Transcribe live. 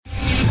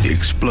the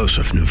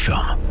explosive new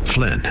film,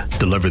 Flynn,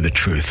 Deliver the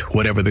Truth,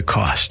 Whatever the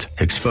Cost,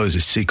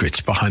 exposes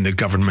secrets behind the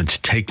government's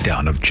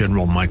takedown of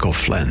General Michael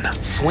Flynn.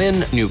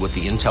 Flynn knew what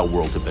the intel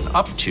world had been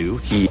up to.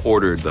 He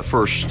ordered the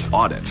first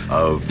audit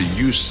of the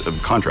use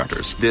of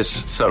contractors.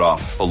 This set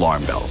off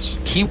alarm bells.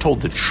 He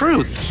told the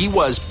truth. He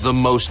was the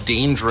most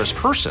dangerous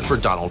person for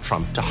Donald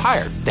Trump to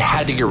hire. They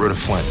had to get rid of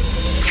Flynn.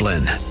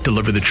 Flynn,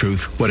 Deliver the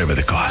Truth, Whatever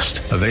the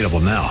Cost. Available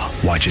now.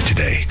 Watch it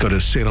today. Go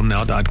to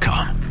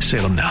salemnow.com.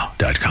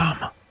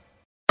 salemnow.com.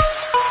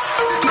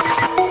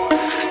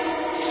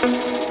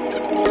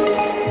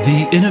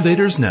 The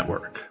Innovators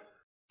Network.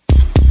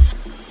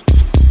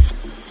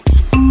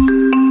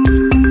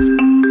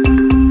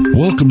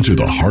 Welcome to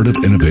the Heart of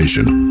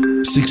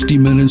Innovation. 60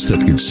 minutes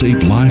that could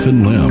save life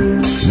and limb,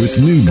 with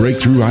new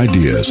breakthrough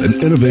ideas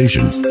and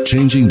innovation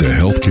changing the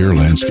healthcare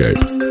landscape.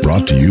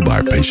 Brought to you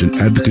by patient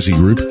advocacy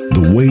group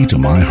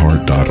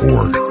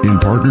thewaytomyheart.org in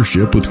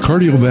partnership with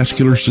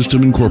Cardiovascular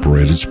System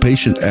Incorporated's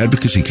patient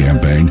advocacy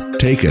campaign,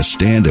 Take a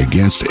Stand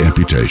Against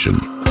Amputation.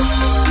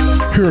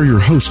 Here are your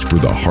hosts for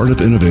the Heart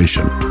of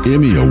Innovation,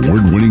 Emmy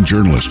Award-winning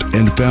journalist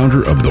and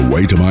founder of The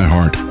Way to My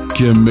Heart,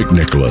 Kim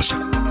McNicholas,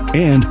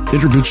 and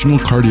interventional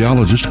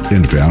cardiologist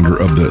and founder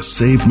of the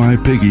Save My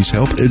Piggies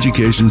Health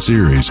Education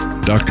Series,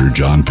 Dr.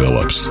 John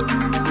Phillips.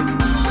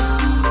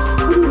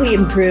 How do we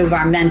improve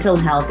our mental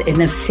health in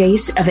the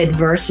face of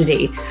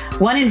adversity?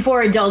 1 in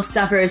 4 adults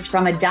suffers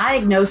from a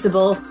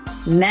diagnosable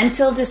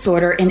mental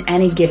disorder in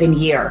any given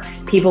year.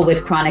 People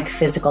with chronic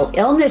physical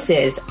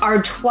illnesses are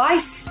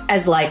twice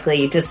as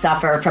likely to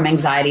suffer from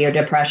anxiety or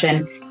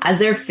depression as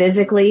their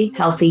physically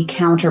healthy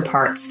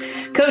counterparts.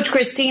 Coach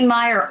Christine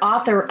Meyer,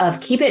 author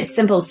of Keep It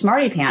Simple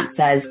Smarty Pants,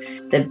 says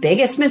the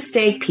biggest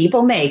mistake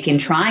people make in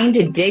trying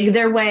to dig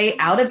their way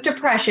out of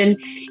depression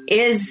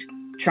is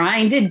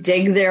trying to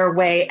dig their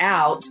way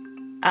out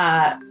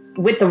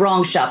with the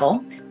wrong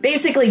shovel,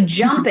 basically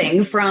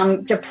jumping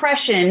from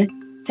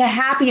depression to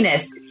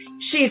happiness.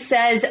 She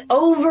says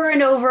over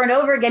and over and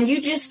over again, you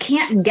just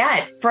can't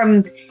get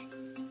from,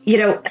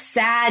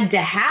 sad to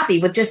happy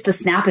with just the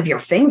snap of your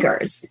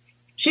fingers.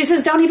 She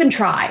says, don't even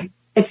try.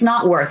 It's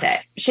not worth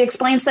it. She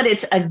explains that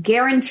it's a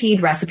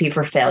guaranteed recipe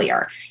for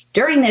failure.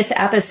 During this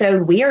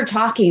episode, we are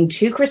talking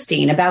to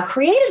Christine about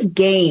creative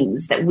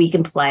games that we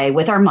can play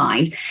with our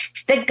mind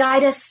that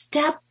guide us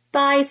step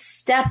by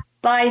step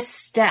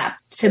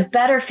to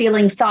better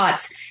feeling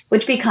thoughts,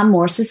 which become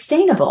more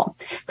sustainable.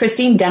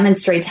 Christine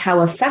demonstrates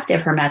how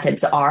effective her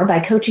methods are by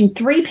coaching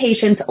 3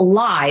 patients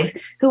live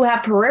who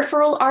have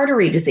peripheral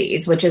artery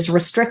disease, which is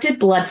restricted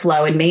blood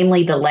flow in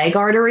mainly the leg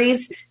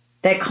arteries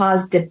that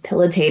cause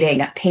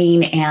debilitating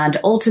pain and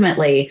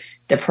ultimately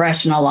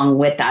depression along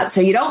with that.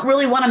 So you don't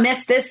really want to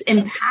miss this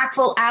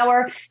impactful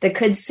hour that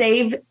could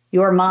save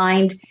your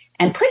mind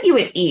and put you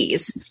at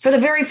ease for the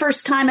very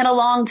first time in a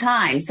long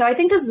time. So I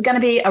think this is going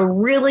to be a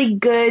really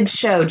good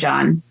show,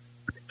 John.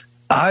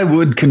 I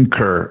would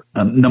concur.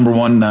 Number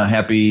one,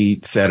 happy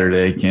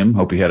Saturday, Kim.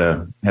 Hope you had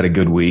a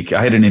good week.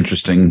 I had an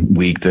interesting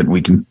week that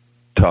we can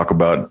talk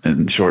about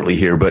shortly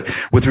here. But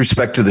with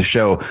respect to the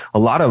show, a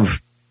lot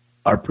of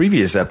our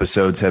previous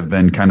episodes have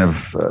been kind of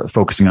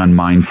focusing on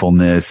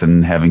mindfulness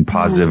and having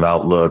positive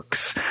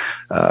outlooks,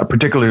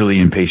 particularly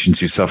in patients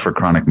who suffer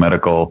chronic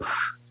medical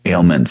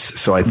ailments.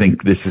 So I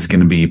think this is going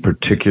to be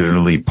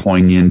particularly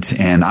poignant,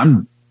 and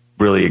I'm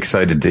really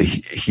excited to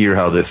hear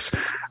how this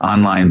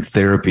online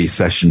therapy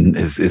session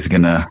is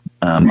going to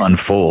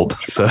unfold.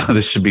 So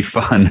this should be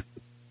fun.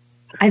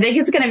 I think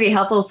it's going to be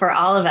helpful for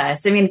all of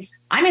us. I mean,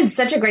 I'm in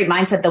such a great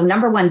mindset. The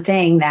number one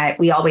thing that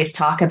we always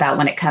talk about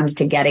when it comes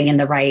to getting in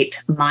the right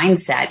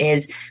mindset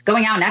is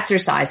going out and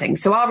exercising.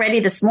 So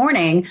already this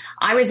morning,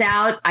 I was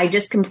out. I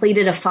just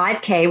completed a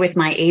 5K with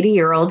my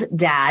 80-year-old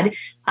dad.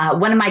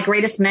 One of my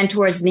greatest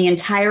mentors in the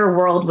entire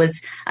world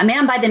was a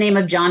man by the name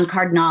of John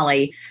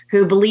Cardinale,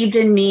 who believed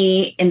in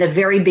me in the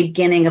very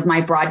beginning of my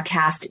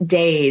broadcast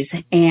days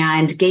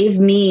and gave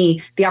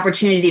me the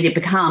opportunity to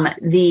become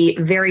the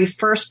very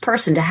first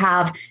person to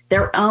have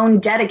their own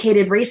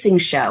dedicated racing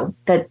show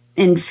that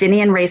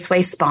Infineon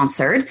Raceway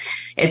sponsored.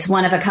 It's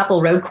one of a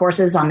couple road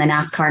courses on the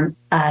NASCAR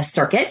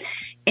circuit.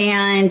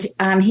 And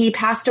he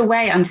passed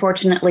away,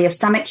 unfortunately, of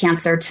stomach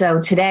cancer.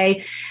 So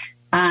today,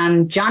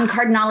 John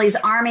Cardinale's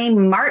army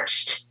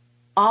marched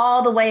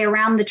all the way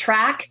around the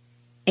track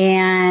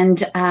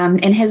and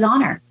in his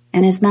honor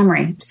and his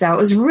memory. So it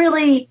was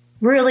really,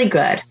 really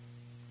good.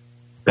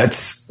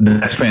 That's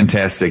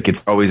fantastic.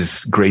 It's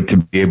always great to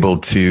be able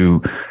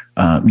to,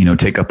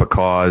 take up a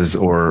cause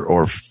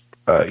or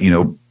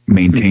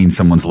maintain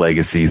someone's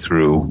legacy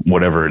through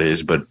whatever it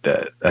is. But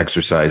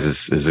exercise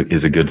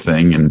is a good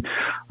thing, and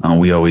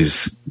we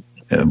always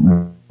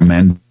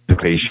recommend to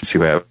patients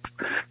who have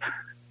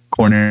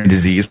coronary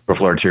disease,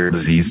 peripheral arterial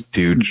disease,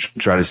 to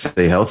try to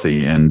stay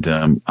healthy. And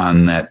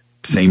on that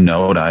same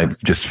note, I've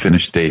just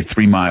finished a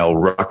 3-mile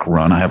ruck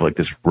run. I have like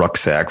this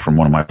rucksack from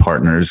one of my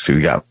partners who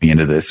got me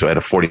into this. So I had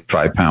a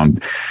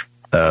 45-pound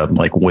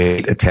like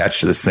weight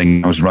attached to this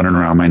thing. I was running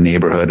around my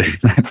neighborhood.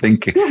 I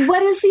think. Yeah,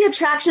 what is the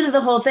attraction of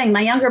the whole thing?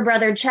 My younger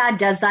brother, Chad,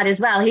 does that as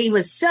well. He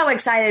was so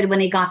excited when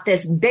he got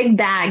this big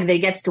bag that he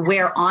gets to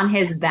wear on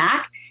his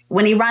back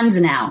when he runs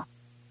now.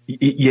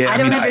 Yeah. I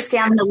don't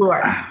understand the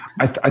lure.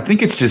 I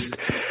think it's just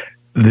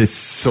this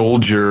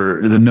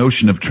soldier, the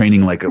notion of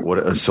training like what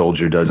a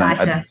soldier does.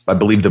 Gotcha. I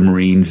believe the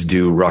Marines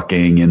do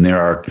rucking, and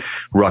there are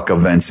ruck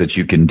events that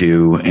you can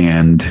do.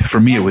 And for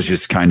me, it was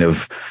just kind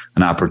of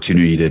an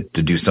opportunity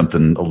to do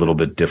something a little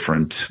bit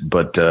different.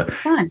 But I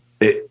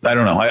don't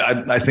know.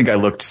 I think I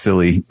looked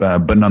silly,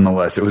 but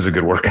nonetheless, it was a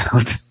good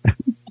workout.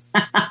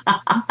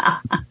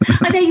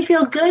 I bet you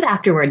feel good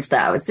afterwards,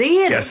 though.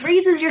 See, it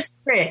raises your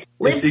spirit,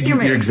 lifts your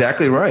mood. You're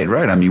exactly right.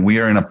 Right. I mean, we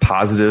are in a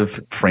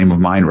positive frame of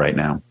mind right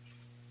now.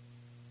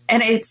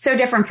 And it's so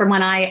different from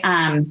when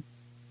I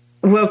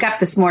woke up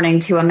this morning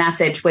to a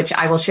message, which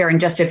I will share in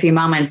just a few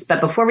moments. But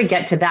before we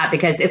get to that,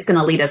 because it's going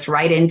to lead us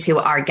right into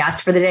our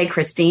guest for the day,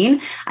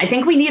 Christine, I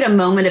think we need a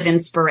moment of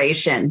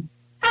inspiration.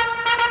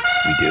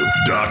 We do.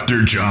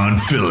 Dr. John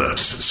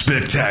Phillips,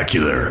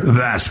 spectacular,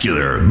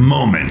 vascular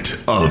moment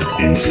of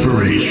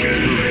inspiration.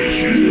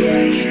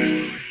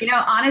 You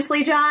know,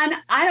 honestly, John,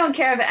 I don't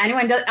care if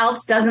anyone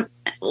else doesn't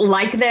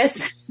like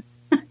this.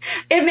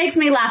 It makes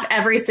me laugh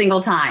every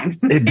single time.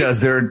 It does.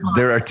 There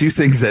are two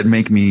things that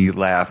make me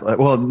laugh.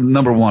 Well,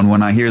 number one,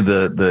 when I hear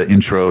the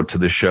intro to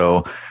the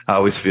show, I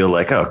always feel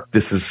like, oh,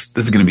 this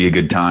is going to be a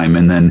good time.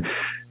 And then,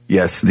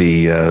 yes,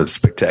 the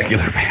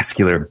spectacular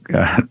vascular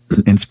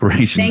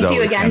inspiration. Thank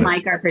you again,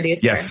 Mike, our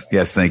producer.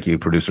 Yes, thank you,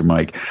 producer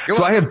Mike.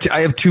 So I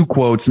have two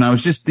quotes, and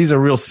these are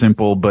real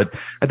simple, but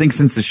I think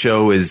since the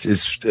show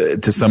is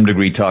to some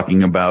degree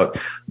talking about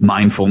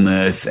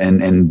mindfulness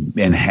and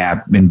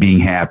being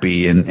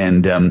happy,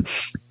 and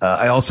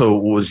I also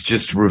was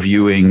just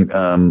reviewing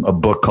a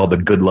book called The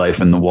Good Life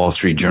in the Wall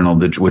Street Journal,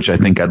 which I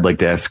think I'd like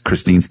to ask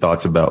Christine's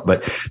thoughts about.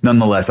 But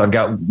nonetheless, I've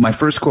got my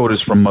first quote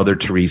is from Mother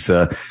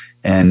Teresa.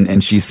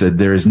 And she said,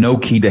 there is no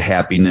key to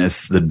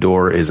happiness. The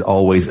door is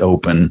always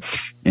open.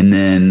 And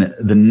then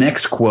the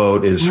next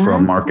quote is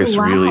from Marcus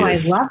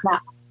Aurelius. I love that.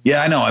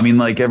 Yeah, I know. I mean,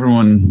 like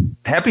everyone,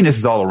 happiness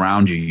is all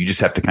around you. You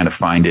just have to kind of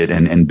find it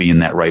and be in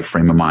that right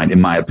frame of mind, in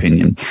my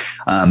opinion.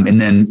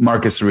 And then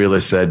Marcus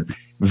Aurelius said,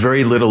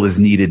 very little is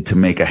needed to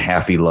make a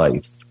happy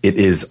life. It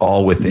is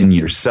all within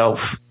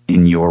yourself,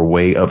 in your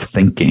way of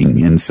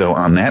thinking. And so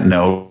on that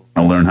note,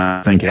 I'll learn how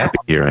to think happy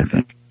here, I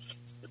think.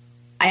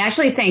 I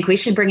actually think we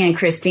should bring in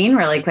Christine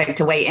really quick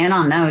to weigh in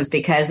on those,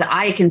 because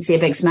I can see a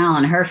big smile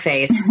on her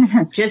face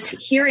just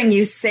hearing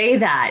you say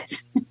that.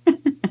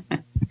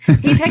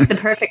 He picked the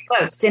perfect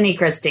quotes, didn't he,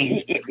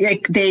 Christine?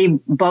 They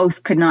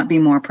both could not be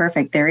more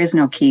perfect. There is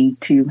no key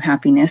to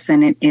happiness,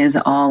 and it is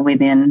all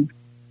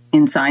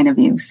inside of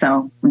you.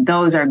 So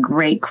those are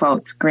great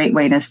quotes. Great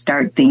way to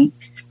start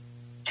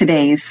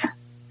today's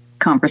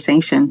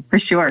conversation, for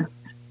sure.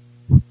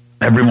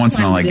 Every once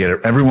in a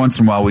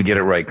while we get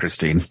it right,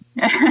 Christine.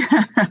 And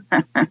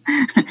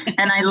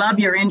I love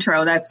your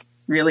intro. That's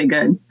really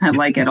good. I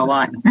like it a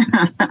lot.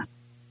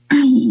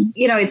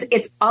 You know,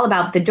 it's all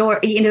about the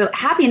door. You know,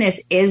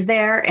 happiness is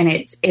there, and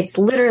it's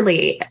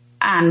literally,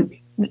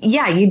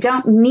 you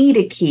don't need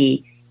a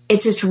key.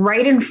 It's just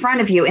right in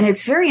front of you. And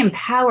it's very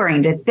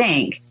empowering to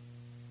think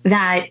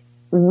that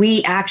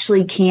we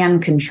actually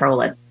can control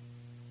it.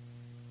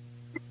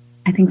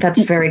 I think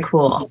that's very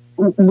cool.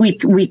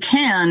 We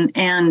can,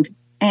 and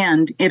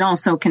it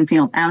also can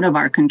feel out of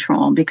our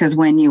control, because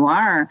when you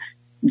are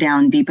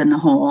down deep in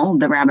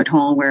the rabbit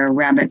hole where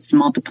rabbits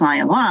multiply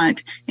a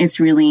lot, happiness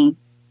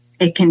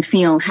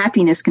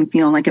can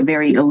feel like a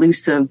very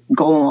elusive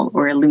goal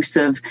or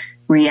elusive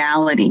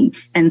reality.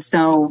 And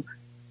so,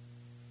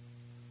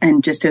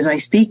 and just as I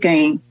speak,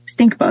 a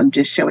stink bug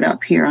just showed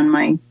up here on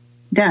my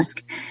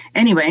desk.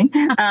 Anyway,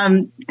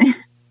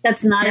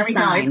 that's not a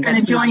sign. It's going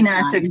to join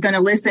us. It's going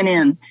to listen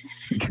in.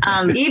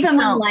 Even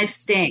when life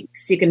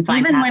stinks, you can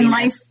find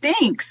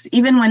happiness.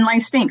 Even when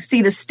life stinks.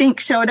 See, the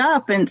stink showed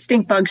up, and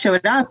stink bug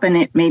showed up, and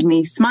it made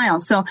me smile.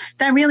 So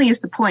that really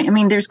is the point. I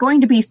mean, there's going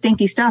to be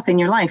stinky stuff in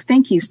your life.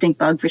 Thank you, stink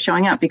bug, for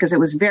showing up, because it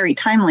was very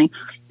timely.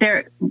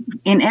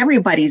 In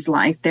everybody's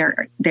life,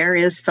 there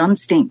is some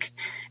stink,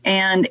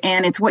 and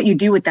it's what you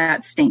do with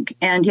that stink.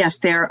 And yes,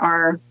 there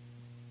are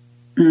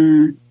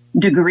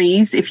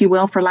degrees, if you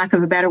will, for lack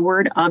of a better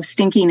word, of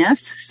stinkiness.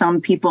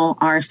 Some people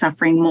are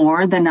suffering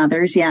more than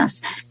others,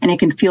 yes. And it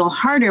can feel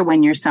harder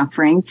when you're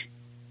suffering,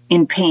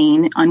 in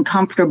pain,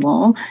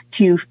 uncomfortable,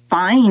 to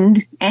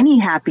find any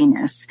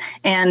happiness.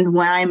 And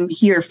what I'm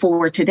here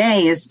for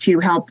today is to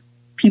help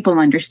people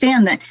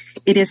understand that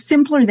it is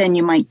simpler than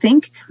you might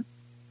think,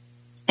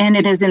 and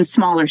it is in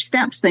smaller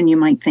steps than you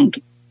might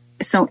think.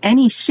 So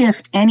any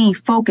shift, any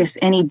focus,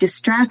 any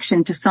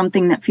distraction to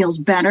something that feels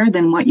better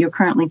than what you're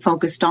currently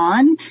focused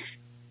on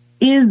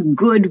is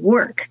good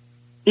work.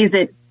 Is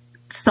it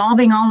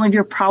solving all of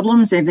your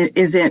problems?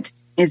 Is it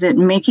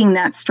making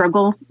that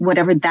struggle,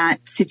 whatever that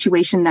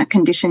situation, that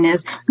condition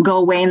is, go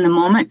away in the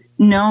moment?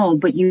 No,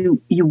 but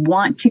you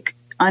want to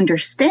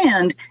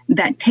understand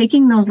that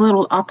taking those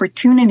little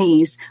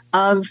opportunities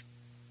of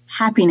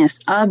happiness,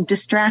 of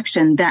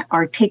distraction that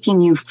are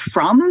taking you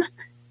from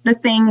the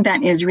thing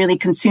that is really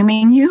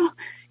consuming you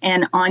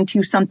and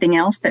onto something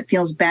else that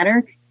feels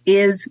better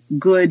is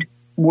good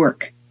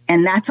work.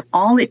 And that's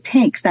all it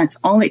takes. That's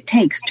all it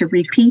takes to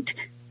repeat,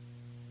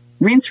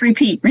 rinse,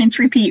 repeat, rinse,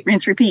 repeat,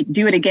 rinse, repeat.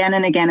 Do it again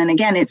and again and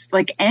again. It's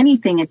like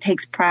anything, it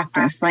takes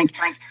practice. Like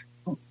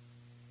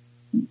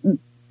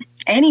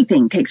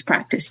anything takes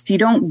practice. You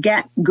don't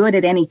get good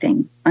at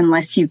anything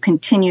unless you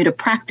continue to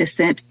practice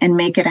it and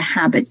make it a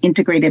habit,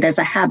 integrate it as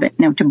a habit.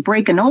 Now, to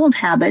break an old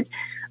habit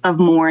of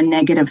more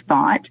negative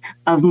thought,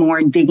 of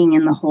more digging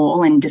in the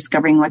hole and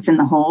discovering what's in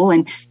the hole,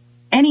 and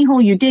any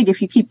hole you dig,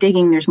 if you keep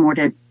digging, there's more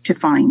to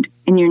find,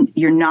 and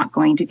you're not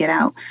going to get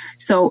out.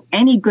 So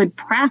any good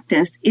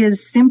practice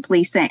is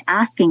simply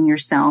asking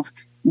yourself,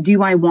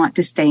 do I want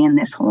to stay in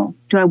this hole?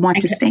 Do I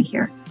want to stay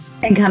here?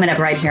 And coming up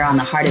right here on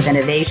the Heart of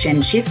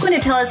Innovation, she's going to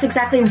tell us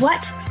exactly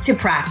what to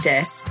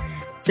practice.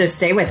 So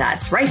stay with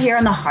us right here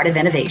on the Heart of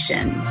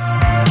Innovation.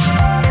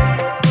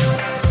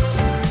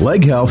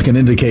 Leg health can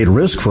indicate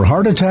risk for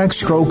heart attack,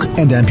 stroke,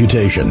 and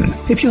amputation.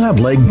 If you have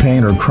leg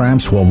pain or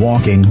cramps while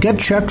walking, get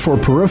checked for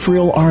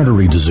peripheral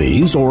artery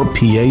disease, or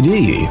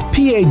PAD.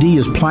 PAD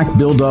is plaque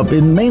buildup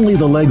in mainly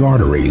the leg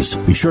arteries.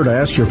 Be sure to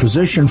ask your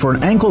physician for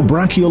an ankle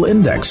brachial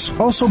index,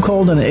 also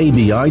called an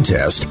ABI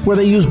test, where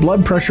they use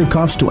blood pressure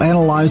cuffs to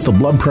analyze the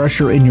blood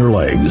pressure in your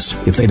legs.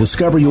 If they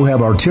discover you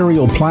have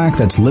arterial plaque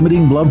that's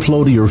limiting blood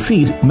flow to your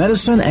feet,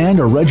 medicine and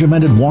a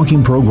regimented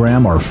walking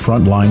program are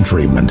frontline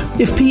treatment.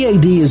 If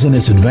PAD is in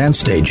its advanced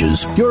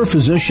stages, your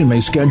physician may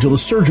schedule a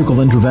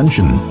surgical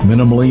intervention.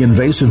 Minimally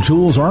invasive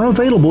tools are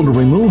available to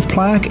remove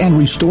plaque and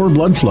restore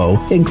blood flow,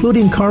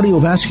 including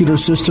Cardiovascular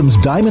System's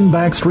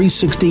Diamondback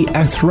 360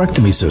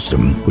 atherectomy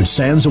system, which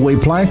sands away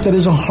plaque that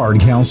is a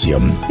hard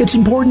calcium. It's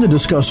important to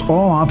discuss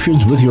all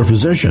options with your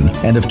physician,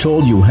 and if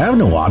told you have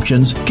no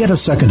options, get a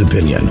second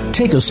opinion.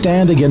 Take a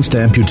stand against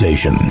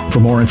amputation. For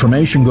more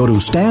information, go to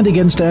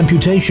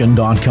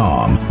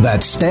standagainsamputation.com.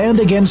 That's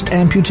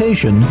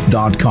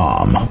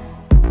standagainsamputation.com.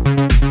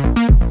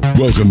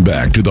 Welcome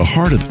back to the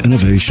Heart of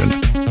Innovation.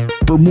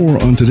 For more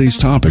on today's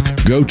topic,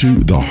 go to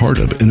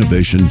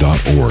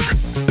theheartofinnovation.org.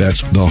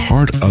 That's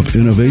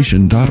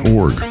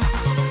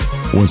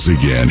theheartofinnovation.org. Once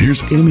again,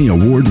 here's Emmy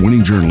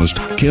Award-winning journalist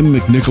Kim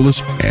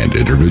McNicholas and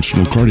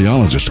interventional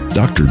cardiologist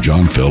Dr.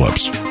 John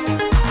Phillips.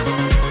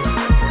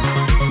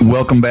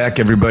 Welcome back,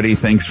 everybody.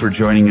 Thanks for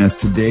joining us.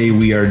 Today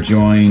we are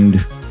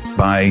joined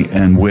by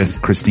and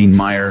with Christine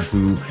Meyer,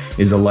 who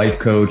is a life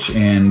coach,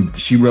 and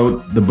she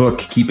wrote the book,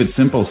 Keep It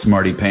Simple,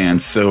 Smarty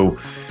Pants. So,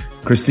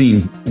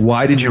 Christine,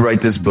 why did you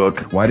write this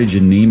book? Why did you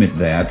name it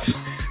that?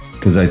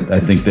 Because I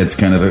think that's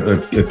kind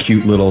of a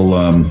cute little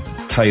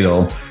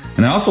title.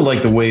 And I also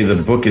like the way the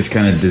book is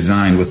kind of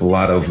designed with a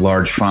lot of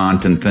large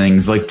font and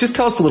things. Like, just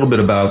tell us a little bit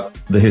about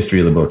the history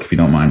of the book, if you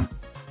don't mind.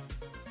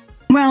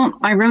 Well,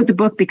 I wrote the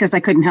book because I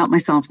couldn't help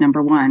myself,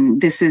 number one.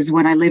 This is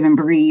what I live and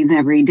breathe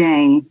every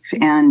day,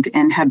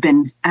 and have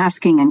been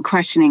asking and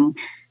questioning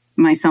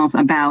myself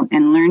about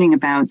and learning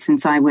about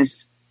since I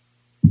was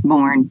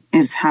born,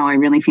 is how I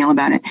really feel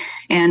about it.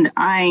 And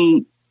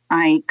I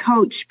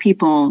coach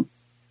people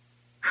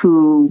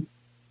who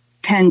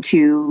tend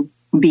to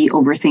be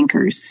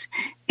overthinkers.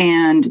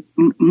 And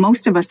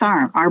most of us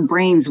are. Our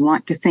brains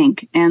want to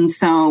think. And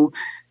so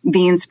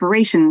the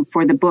inspiration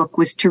for the book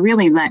was to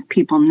really let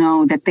people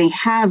know that they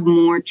have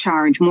more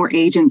charge, more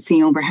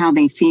agency over how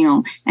they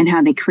feel and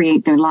how they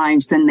create their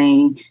lives than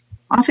they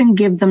often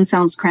give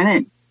themselves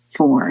credit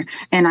for.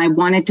 And I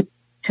wanted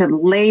to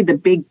lay the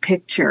big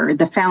picture,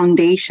 the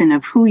foundation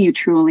of who you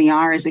truly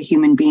are as a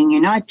human being.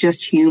 You're not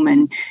just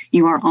human.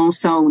 You are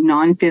also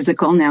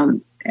non-physical. Now,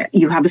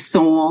 you have a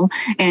soul,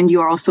 and you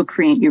also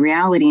create your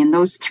reality. And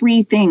those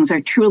three things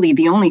are truly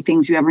the only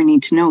things you ever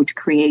need to know to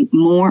create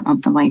more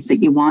of the life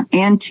that you want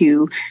and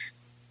to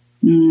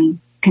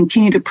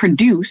continue to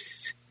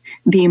produce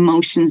the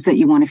emotions that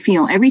you want to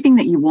feel. Everything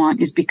that you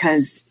want is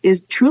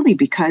truly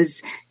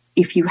because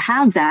if you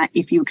have that,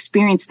 if you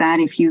experience that,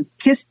 if you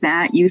kiss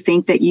that, you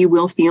think that you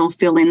will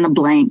fill in the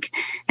blank.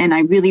 And I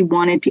really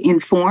wanted to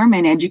inform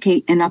and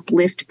educate and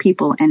uplift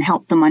people and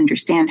help them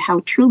understand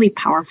how truly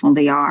powerful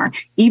they are,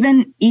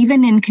 even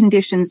in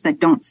conditions that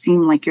don't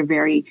seem like you're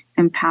very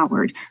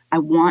empowered. I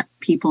want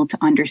people to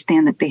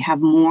understand that they have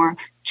more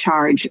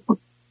charge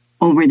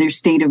over their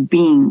state of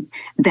being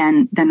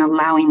than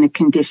allowing the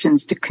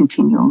conditions to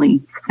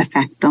continually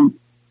affect them.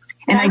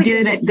 And I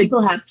did it.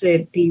 People have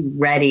to be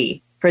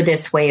ready for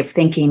this way of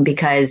thinking,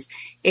 because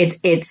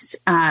it's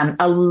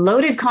a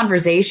loaded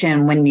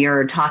conversation when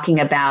you're talking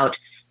about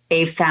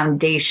a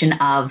foundation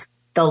of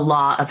the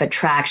law of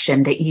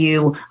attraction, that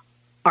you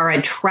are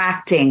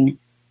attracting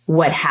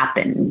what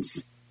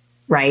happens,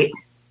 right?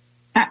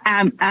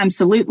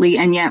 Absolutely.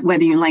 And yet,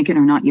 whether you like it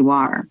or not, you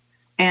are.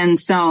 And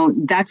so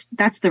that's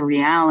the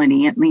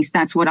reality. At least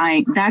that's what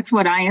I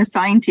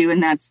assign to.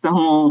 And that's the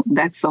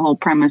whole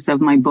premise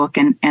of my book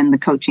and the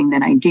coaching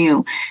that I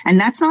do. And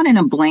that's not in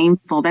a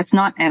blameful, that's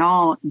not at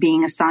all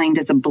being assigned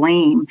as a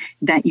blame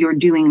that you're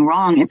doing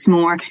wrong. It's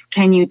more,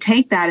 can you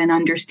take that and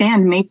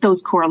understand, make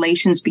those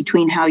correlations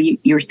between how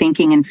you're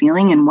thinking and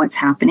feeling and what's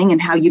happening,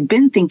 and how you've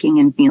been thinking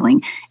and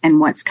feeling and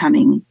what's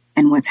coming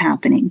and what's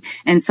happening.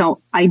 And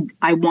so I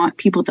want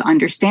people to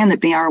understand that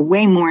they are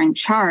way more in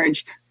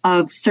charge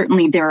of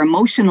certainly their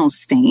emotional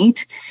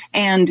state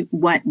and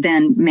what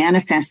then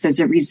manifests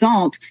as a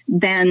result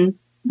than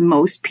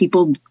most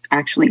people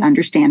actually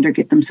understand or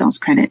get themselves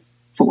credit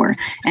for.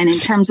 And in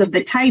terms of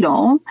the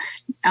title,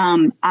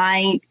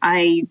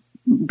 I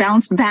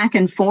bounced back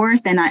and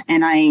forth, and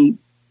I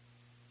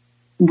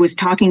was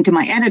talking to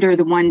my editor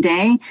the one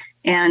day,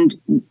 and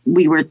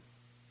we were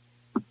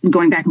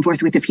going back and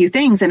forth with a few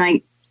things.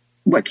 And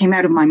what came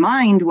out of my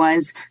mind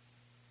was,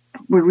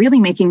 we're really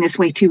making this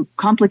way too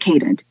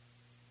complicated.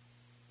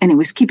 And it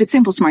was keep it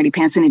simple, smarty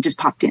pants. And it just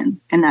popped in.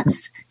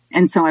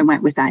 And so I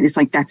went with that. It's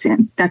like, that's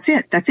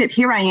it.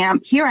 Here I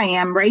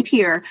am right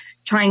here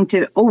trying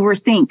to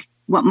overthink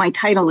what my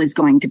title is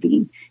going to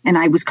be. And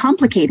I was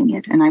complicating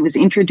it, and I was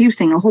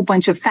introducing a whole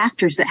bunch of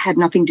factors that had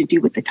nothing to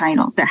do with the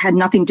title, that had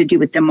nothing to do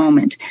with the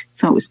moment.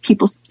 So it was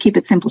keep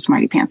it simple,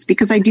 smarty pants,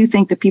 because I do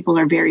think that people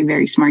are very,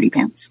 very smarty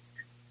pants.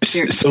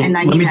 And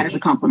I mean that as a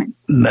compliment.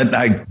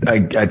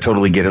 I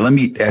totally get it. Let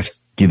me ask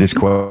you this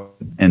question.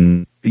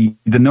 And the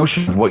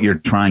notion of what you're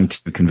trying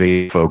to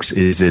convey to folks,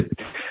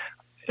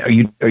 are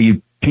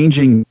you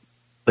changing,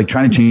 like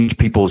trying to change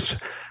people's,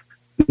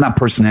 not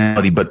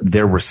personality, but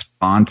their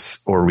response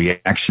or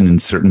reaction in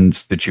certain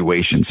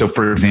situations? So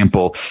for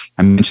example,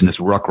 I mentioned this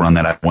ruck run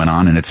that I went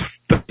on, and it's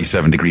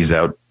 37 degrees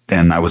out,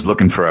 and I was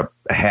looking for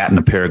a hat and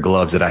a pair of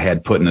gloves that I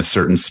had put in a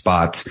certain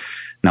spot.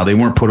 Now, they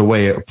weren't put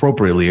away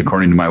appropriately,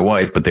 according to my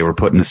wife, but they were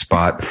put in a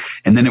spot,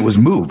 and then it was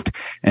moved.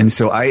 And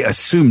so I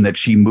assumed that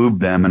she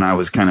moved them, and I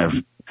was kind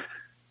of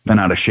been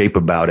out of shape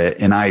about it.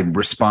 And I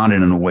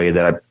responded in a way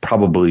that I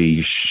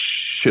probably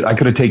I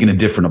could have taken a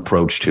different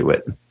approach to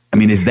it. I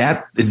mean, is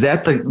that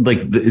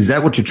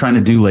what you're trying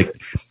to do? Like,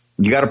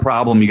 you got a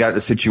problem, you got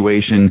a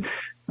situation.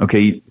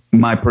 Okay,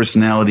 my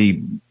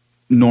personality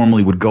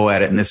normally would go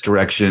at it in this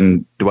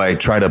direction. Do I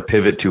try to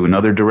pivot to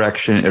another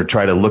direction, or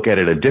try to look at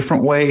it a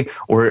different way?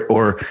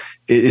 Or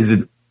is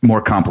it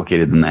more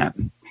complicated than that?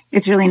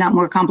 It's really not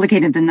more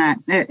complicated than that.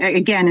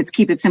 Again, it's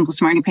keep it simple,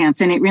 smarty pants.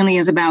 And it really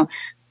is about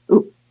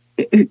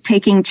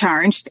taking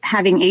charge,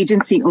 having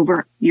agency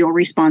over your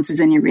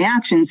responses and your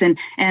reactions. And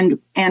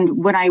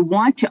what I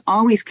want to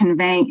always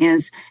convey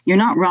is, you're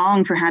not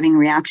wrong for having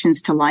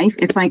reactions to life.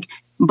 It's like,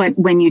 but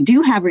when you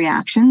do have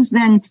reactions,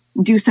 then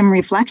do some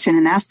reflection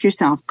and ask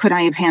yourself, could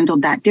I have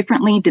handled that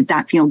differently? Did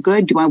that feel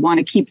good? Do I want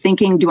to keep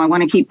thinking? Do I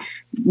want to keep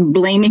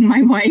blaming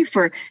my wife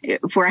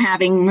for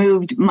having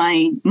moved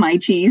my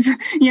cheese?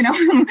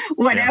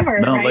 Whatever.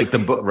 Yeah. No, right? like the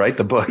book, right?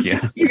 The book.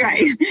 Yeah.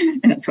 Right.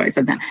 And that's why I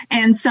said that.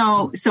 And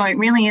so it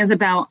really is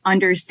about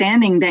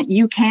understanding that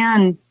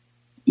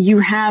you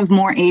have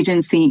more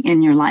agency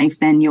in your life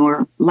than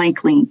you're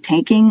likely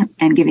taking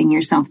and giving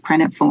yourself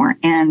credit for,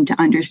 and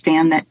to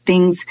understand that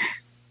things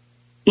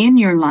in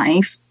your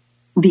life,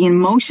 the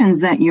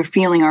emotions that you're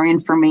feeling are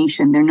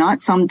information. They're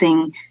not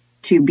something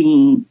to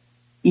be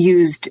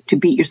used to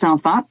beat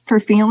yourself up for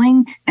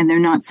feeling, and they're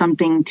not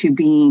something to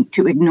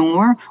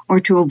ignore or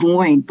to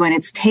avoid, but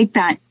it's take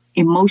that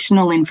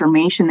emotional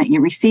information that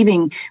you're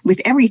receiving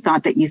with every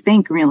thought that you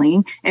think,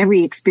 really,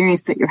 every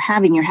experience that you're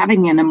having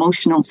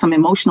some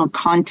emotional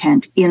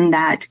content in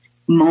that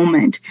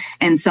moment.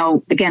 And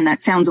so again,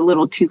 that sounds a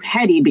little too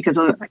heady, because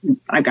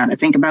I've got to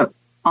think about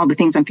all the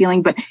things I'm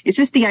feeling, but it's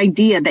just the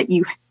idea that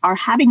you are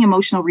having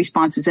emotional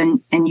responses,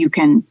 and you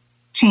can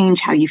change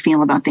how you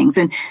feel about things.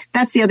 And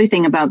that's the other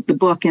thing about the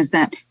book, is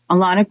that a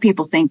lot of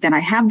people think that I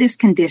have this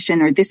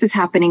condition, or this is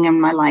happening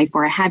in my life,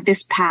 or I had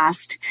this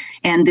past,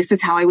 and this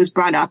is how I was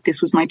brought up,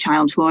 this was my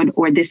childhood,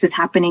 or this is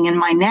happening in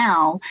my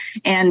now.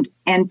 And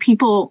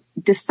people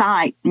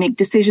make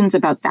decisions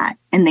about that,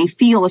 and they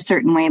feel a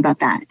certain way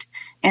about that.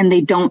 And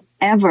they don't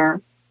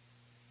ever,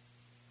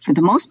 for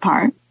the most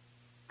part,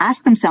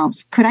 ask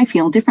themselves, could I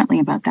feel differently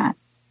about that?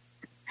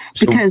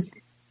 Because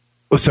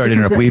sorry to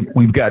interrupt.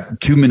 We've got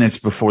 2 minutes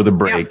before the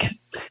break. Yep.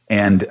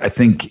 And I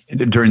think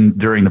during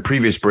the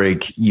previous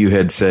break, you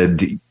had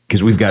said,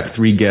 because we've got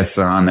 3 guests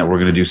on, that we're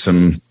going to do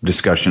some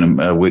discussion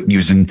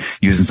using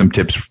some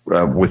tips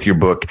with your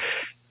book.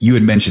 You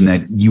had mentioned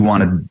that you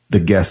wanted the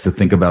guests to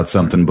think about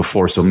something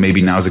before. So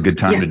maybe now's a good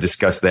time to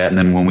discuss that. And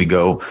then when we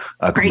go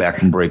come back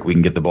from break, we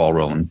can get the ball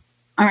rolling.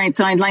 All right.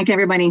 So I'd like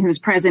everybody who's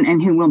present and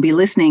who will be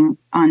listening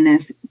on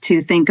this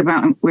to think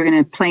about, we're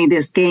going to play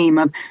this game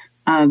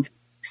of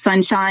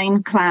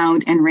sunshine,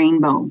 cloud, and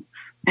rainbow.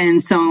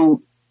 And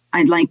so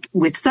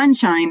with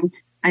sunshine,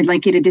 I'd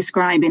like you to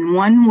describe in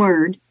one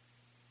word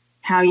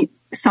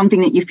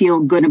something that you feel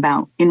good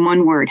about, in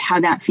one word,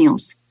 how that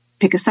feels.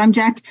 Pick a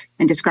subject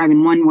and describe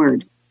in one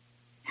word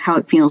how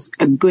it feels,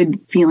 a good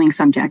feeling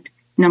subject.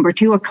 Number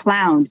 2, a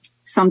cloud,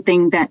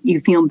 something that you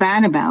feel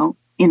bad about,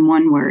 in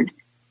one word,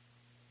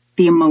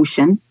 the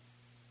emotion.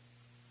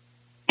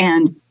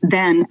 And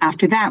then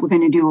after that, we're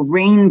going to do a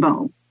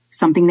rainbow,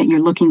 something that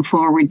you're looking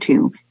forward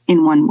to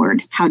in one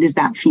word. How does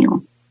that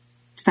feel?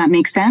 Does that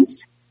make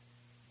sense?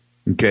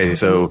 Okay,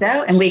 so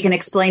and we can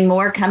explain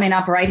more coming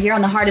up right here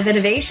on the Heart of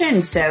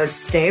Innovation. So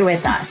stay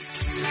with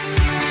us.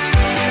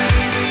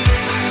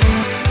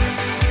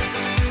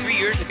 3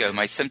 years ago,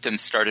 my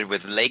symptoms started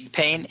with leg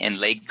pain and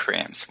leg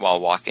cramps while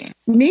walking.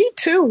 Me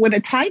too, with a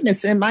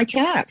tightness in my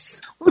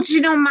calves. Well, do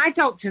you know, my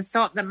doctor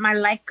thought that my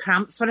leg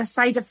cramps were a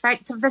side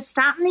effect of the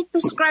statin he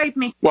prescribed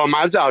me. Well,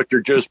 my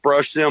doctor just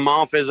brushed them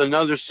off as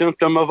another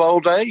symptom of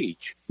old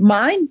age.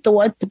 Mine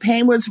thought the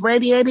pain was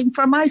radiating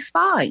from my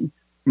spine.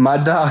 My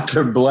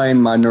doctor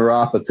blamed my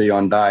neuropathy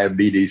on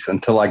diabetes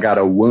until I got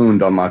a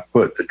wound on my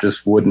foot that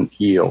just wouldn't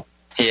heal.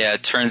 Yeah,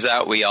 it turns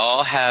out we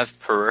all have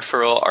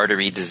peripheral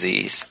artery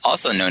disease,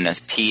 also known as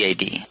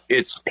PAD.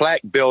 It's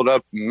plaque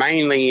buildup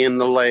mainly in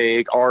the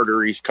leg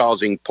arteries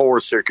causing poor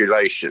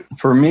circulation.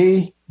 For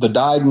me, the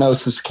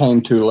diagnosis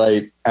came too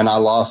late and I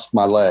lost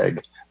my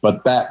leg,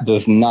 but that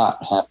does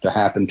not have to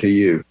happen to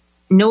you.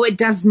 No, it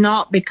does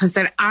not, because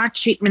there are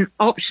treatment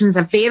options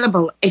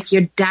available if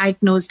you're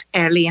diagnosed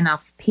early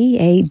enough.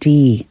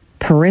 PAD,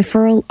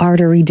 peripheral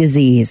artery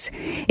disease.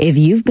 If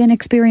you've been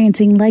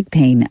experiencing leg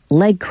pain,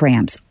 leg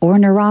cramps, or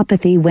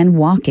neuropathy when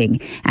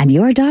walking, and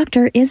your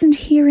doctor isn't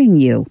hearing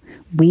you,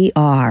 we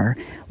are.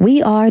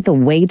 We are The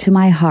Way to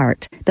My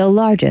Heart, the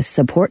largest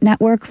support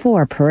network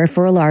for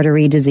peripheral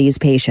artery disease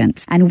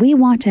patients, and we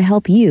want to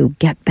help you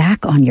get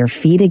back on your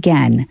feet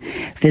again.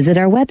 Visit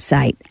our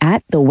website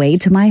at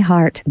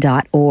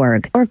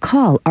thewaytomyheart.org or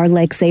call our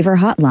Leg Saver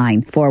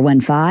hotline,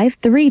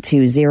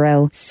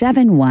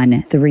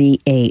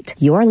 415-320-7138.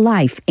 Your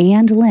life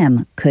and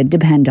limb could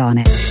depend on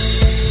it.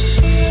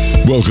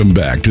 Welcome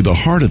back to the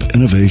Heart of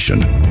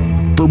Innovation.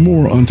 For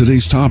more on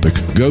today's topic,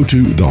 go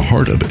to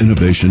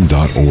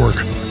theheartofinnovation.org.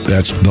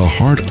 That's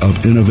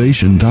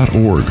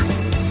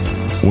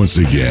theheartofinnovation.org. Once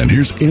again,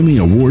 here's Emmy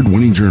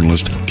Award-winning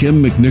journalist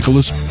Kim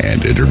McNicholas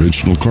and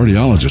interventional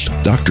cardiologist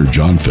Dr.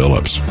 John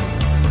Phillips.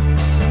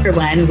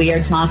 When we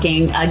are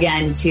talking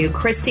again to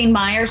Christine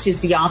Meyer,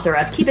 she's the author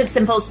of Keep It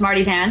Simple,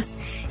 Smarty Pants.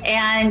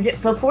 And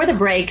before the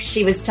break,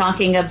 she was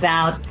talking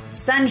about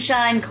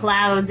sunshine,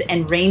 clouds,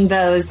 and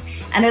rainbows,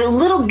 and a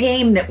little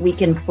game that we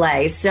can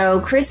play.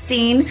 So,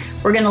 Christine,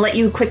 we're going to let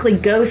you quickly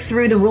go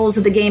through the rules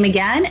of the game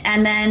again,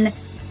 and then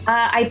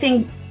I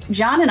think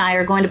John and I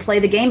are going to play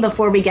the game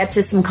before we get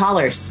to some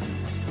callers.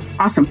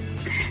 Awesome.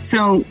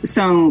 So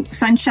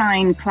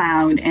sunshine,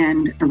 cloud,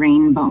 and a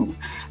rainbow.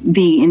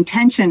 The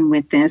intention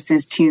with this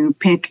is to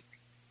pick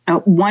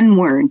one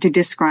word to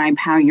describe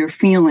how you're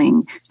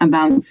feeling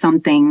about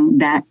something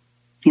that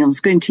feels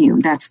good to you.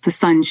 That's the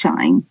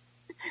sunshine.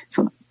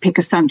 So pick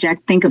a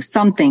subject, think of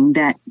something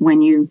that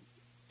when you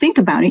think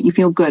about it, you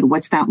feel good.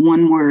 What's that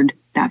one word,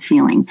 that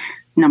feeling?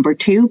 Number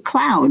 2,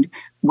 cloud.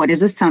 What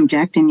is a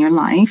subject in your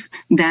life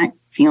that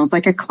feels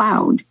like a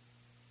cloud?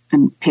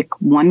 And pick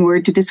one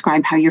word to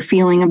describe how you're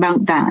feeling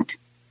about that.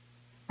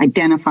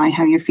 Identify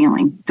how you're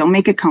feeling. Don't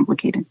make it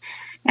complicated.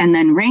 And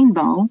then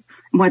rainbow.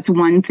 What's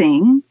one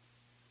thing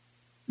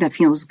that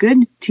feels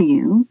good to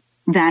you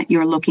that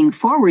you're looking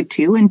forward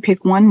to, and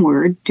pick one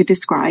word to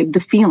describe the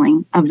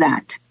feeling of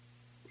that.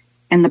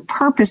 And the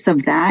purpose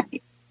of that,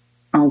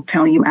 I'll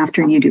tell you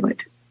after you do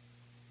it.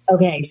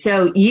 Okay,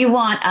 so you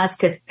want us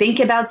to think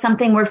about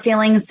something we're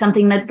feeling,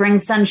 something that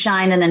brings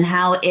sunshine, and then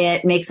how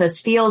it makes us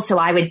feel. So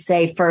I would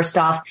say, first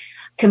off,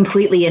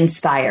 completely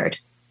inspired.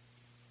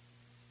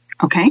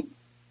 Okay.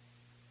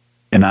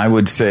 And I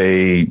would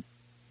say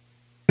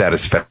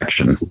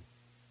satisfaction.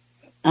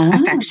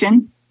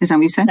 Affection. Is that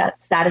what you said?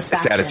 That's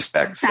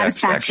satisfaction.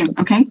 Satisfaction.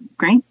 Okay,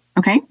 great.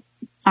 Okay.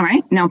 All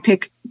right. Now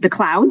pick the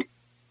cloud.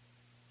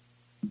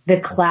 The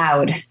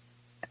cloud.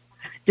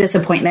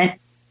 Disappointment.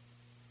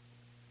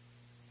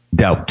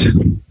 Doubt.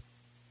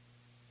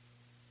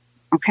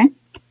 Okay.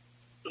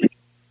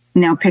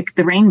 Now pick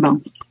the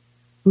rainbow.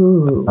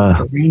 Ooh,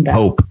 rainbow.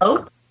 Hope.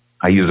 Hope?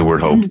 I use the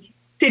word hope.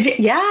 Did you?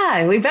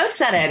 Yeah, we both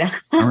said it.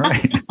 All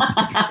right.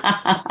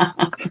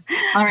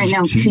 All right.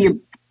 Now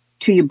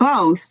to you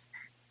both,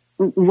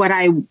 what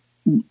I'm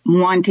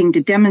wanting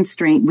to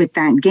demonstrate with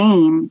that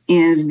game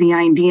is the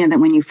idea that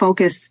when you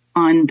focus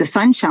on the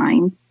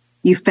sunshine,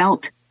 you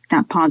felt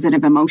that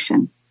positive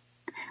emotion.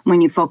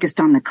 When you focused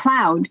on the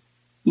cloud,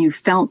 you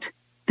felt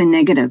the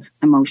negative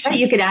emotion.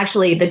 You could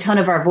actually, the tone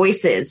of our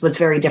voices was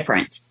very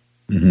different.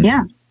 Mm-hmm.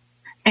 Yeah.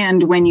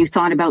 And when you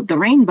thought about the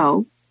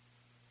rainbow,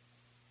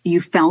 you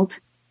felt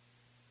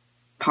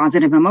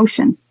positive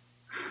emotion.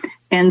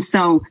 And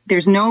so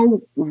there's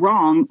no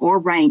wrong or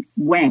right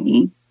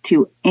way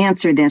to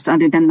answer this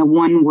other than the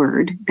one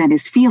word that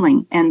is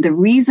feeling. And the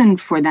reason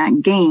for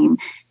that game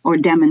or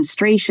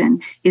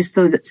demonstration is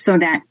so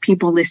that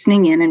people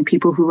listening in and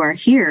people who are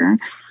here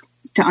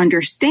to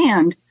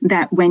understand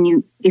that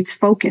when it's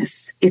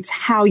focus, it's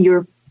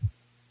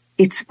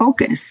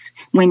focus.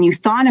 When you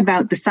thought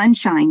about the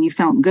sunshine, you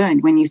felt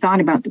good. When you thought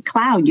about the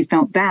cloud, you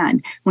felt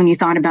bad. When you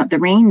thought about the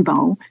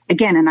rainbow,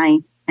 again, and I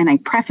and I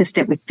prefaced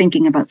it with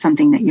thinking about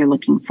something that you're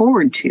looking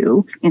forward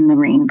to in the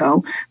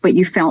rainbow, but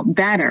you felt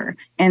better.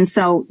 And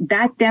so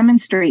that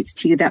demonstrates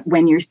to you that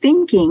when you're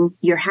thinking,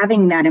 you're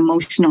having that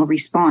emotional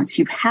response.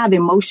 You have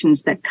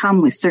emotions that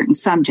come with certain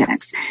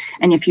subjects.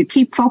 And if you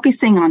keep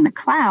focusing on the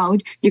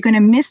cloud, you're going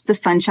to miss the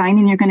sunshine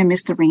and you're going to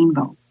miss the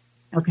rainbow.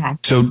 Okay.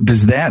 So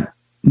does that,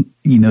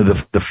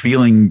 the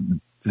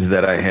feeling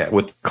that I had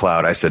with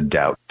cloud, I said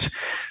doubt.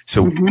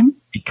 So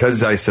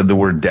because I said the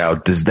word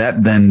doubt, does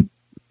that then,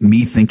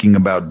 me thinking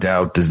about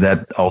doubt, does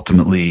that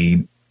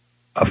ultimately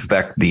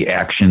affect the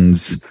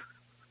actions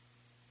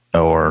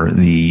or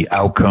the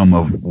outcome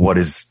of what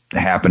is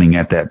happening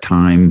at that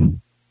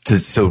time?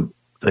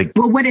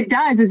 Well, what it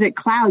does is it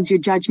clouds your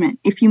judgment.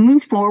 If you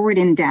move forward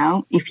in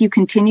doubt, if you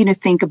continue to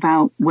think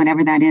about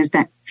whatever that is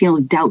that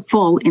feels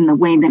doubtful in the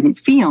way that it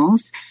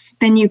feels,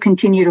 then you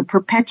continue to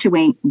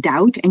perpetuate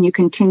doubt and you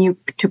continue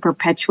to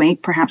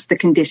perpetuate perhaps the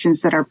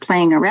conditions that are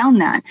playing around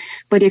that.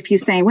 But if you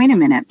say, wait a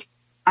minute,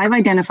 I've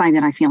identified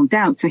that I feel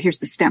doubt. So here's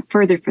the step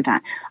further for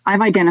that.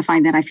 I've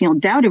identified that I feel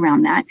doubt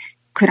around that.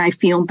 Could I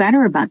feel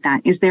better about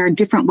that? Is there a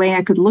different way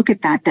I could look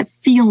at that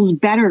feels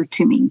better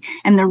to me?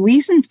 And the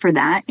reason for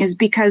that is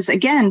because,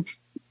 again,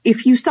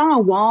 if you saw a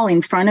wall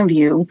in front of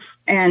you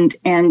and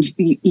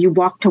you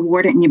walked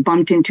toward it and you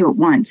bumped into it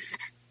once,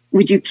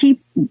 would you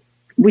keep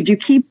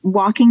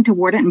walking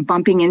toward it and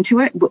bumping into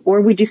it?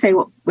 Or would you say,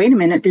 well, wait a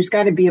minute, there's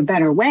got to be a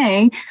better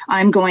way.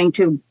 I'm going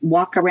to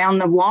walk around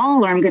the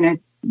wall, or I'm going to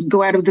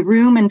go out of the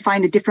room and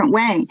find a different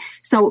way.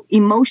 So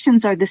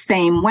emotions are the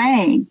same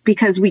way,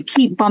 because we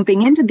keep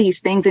bumping into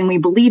these things and we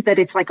believe that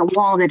it's like a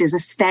wall that is a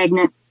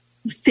stagnant,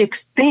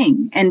 fixed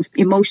thing. And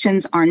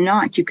emotions are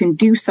not. You can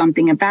do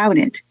something about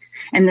it.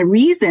 And the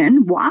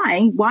reason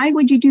why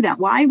would you do that?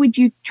 Why would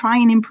you try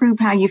and improve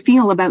how you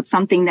feel about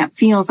something that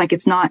feels like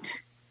it's not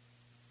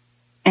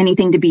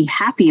anything to be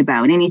happy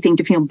about, anything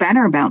to feel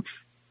better about?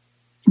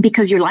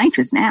 Because your life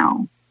is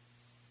now.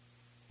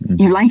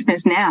 Your life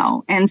is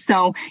now. And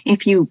so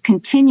if you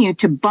continue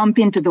to bump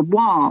into the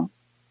wall,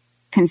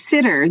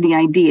 consider the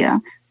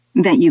idea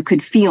that you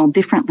could feel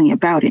differently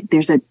about it.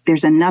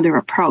 There's another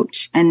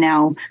approach. And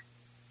now,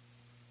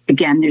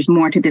 again, there's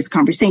more to this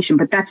conversation,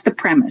 but that's the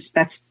premise.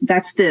 That's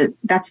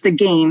the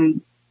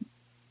game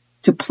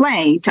to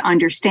play, to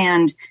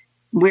understand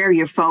where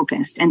you're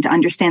focused and to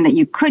understand that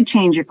you could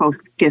change your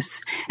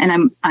focus.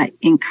 And I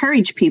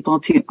encourage people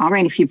to, all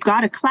right, if you've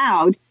got a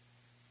cloud,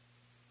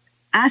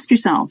 ask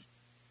yourself,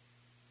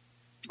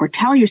 or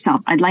tell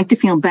yourself, I'd like to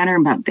feel better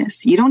about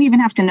this. You don't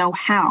even have to know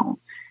how,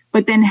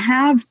 but then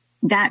have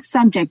that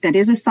subject that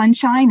is a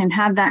sunshine and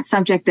have that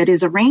subject that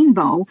is a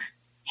rainbow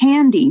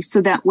handy,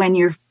 so that when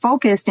you're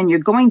focused and you're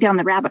going down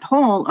the rabbit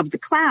hole of the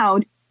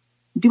cloud,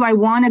 do I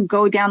want to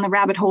go down the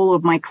rabbit hole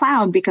of my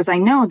cloud? Because I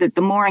know that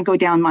the more I go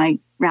down my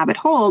rabbit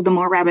hole, the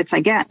more rabbits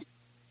I get.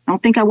 I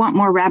don't think I want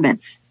more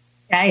rabbits.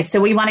 Okay,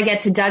 so we want to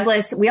get to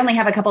Douglas. We only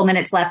have a couple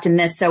minutes left in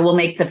this, so we'll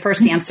make the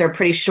first answer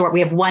pretty short. We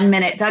have 1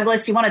 minute.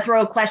 Douglas, you want to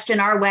throw a question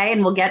our way,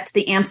 and we'll get to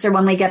the answer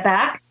when we get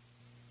back?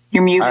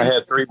 You're muted. I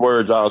had 3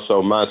 words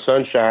also. My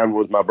sunshine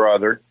was my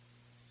brother.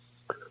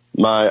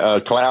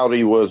 My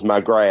cloudy was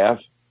my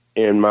graph.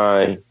 And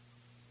my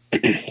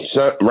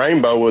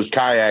rainbow was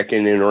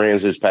kayaking in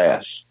Aransas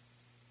Pass.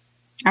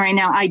 All right,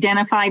 now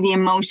identify the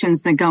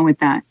emotions that go with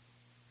that.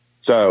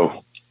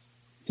 So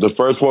the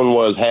first one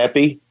was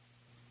happy.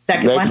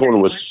 Next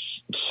one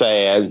was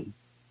sad.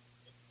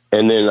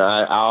 And then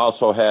I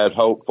also had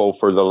hopeful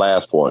for the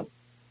last one.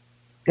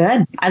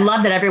 Good. I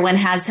love that everyone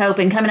has hope.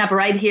 And coming up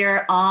right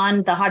here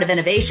on The Heart of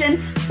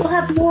Innovation, we'll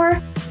have more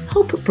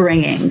hope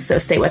bringing. So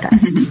stay with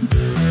us.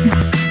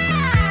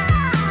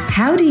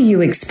 How do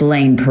you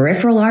explain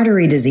peripheral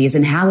artery disease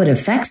and how it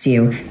affects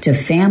you to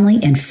family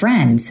and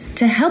friends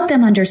to help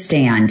them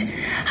understand?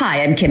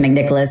 Hi, I'm Kim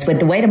McNicholas with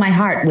The Way to My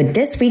Heart with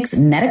this week's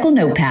Medical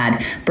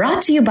Notepad,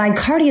 brought to you by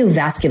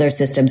Cardiovascular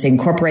Systems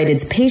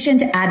Incorporated's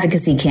patient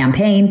advocacy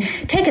campaign,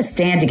 Take a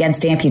Stand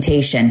Against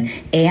Amputation,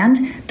 and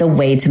The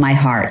Way to My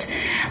Heart.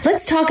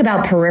 Let's talk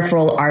about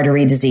peripheral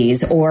artery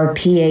disease, or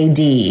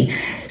PAD.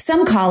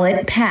 Some call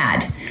it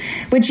PAD,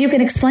 which you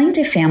can explain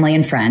to family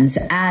and friends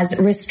as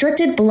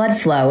restricted blood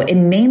flow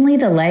in mainly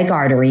the leg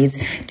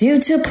arteries due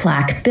to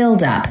plaque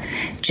buildup.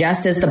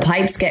 Just as the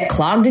pipes get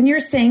clogged in your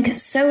sink,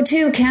 so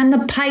too can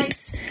the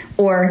pipes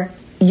or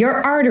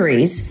your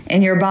arteries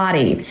in your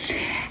body.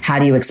 How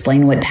do you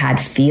explain what PAD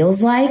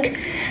feels like?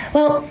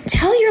 Well,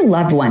 tell your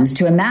loved ones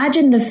to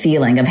imagine the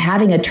feeling of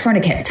having a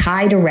tourniquet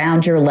tied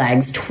around your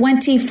legs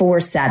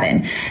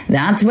 24/7.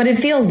 That's what it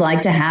feels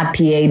like to have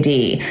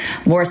PAD.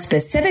 More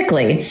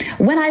specifically,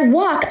 when I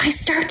walk, I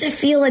start to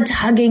feel a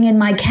tugging in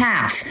my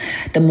calf.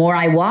 The more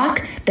I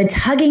walk, the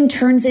tugging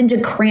turns into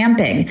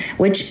cramping,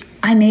 which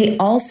I may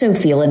also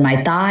feel in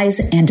my thighs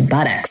and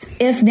buttocks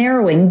if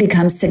narrowing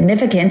becomes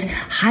significant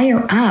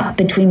higher up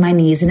between my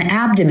knees and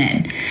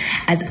abdomen.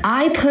 As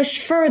I push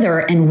further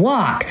and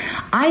walk,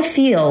 I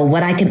feel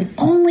what I can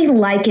only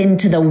liken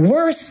to the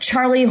worst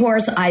Charlie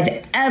horse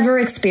I've ever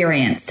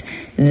experienced.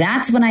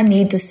 That's when I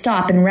need to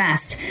stop and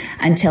rest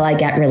until I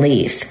get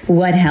relief.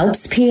 What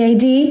helps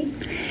PAD?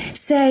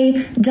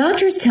 Say,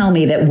 doctors tell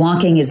me that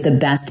walking is the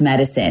best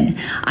medicine.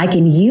 I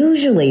can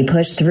usually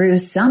push through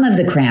some of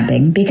the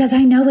cramping because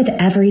I know with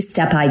every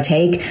step I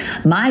take,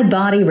 my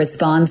body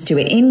responds to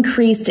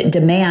increased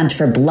demand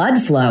for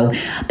blood flow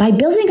by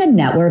building a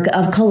network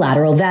of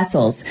collateral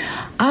vessels.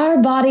 Our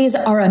bodies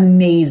are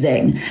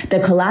amazing. The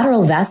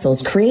collateral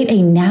vessels create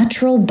a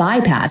natural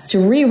bypass to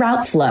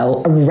reroute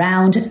flow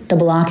around the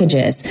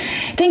blockages.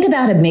 Think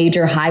about a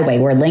major highway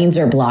where lanes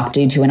are blocked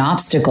due to an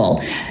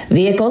obstacle.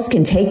 Vehicles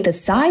can take the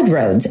side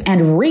roads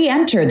and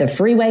re-enter the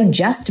freeway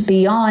just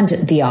beyond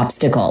the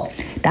obstacle.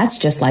 That's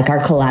just like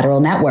our collateral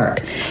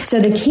network.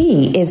 So the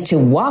key is to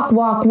walk,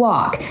 walk,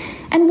 walk.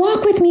 And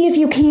walk with me if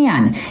you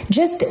can.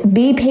 Just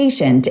be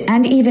patient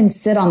and even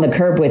sit on the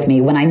curb with me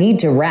when I need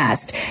to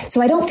rest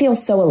so I don't feel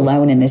so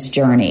alone in this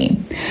journey.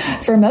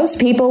 For most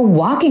people,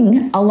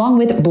 walking along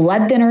with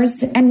blood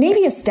thinners and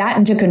maybe a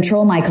statin to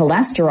control my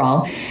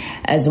cholesterol,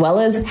 as well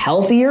as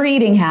healthier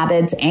eating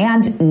habits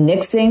and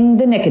nixing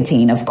the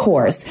nicotine, of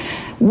course,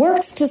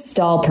 works to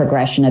stall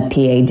progression of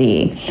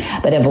PAD.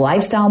 But if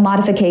lifestyle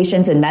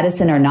modifications and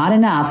medicine are not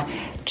enough,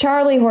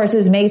 Charlie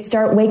horses may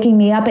start waking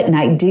me up at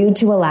night due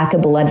to a lack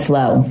of blood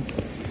flow.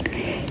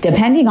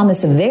 Depending on the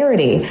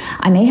severity,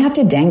 I may have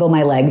to dangle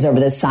my legs over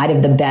the side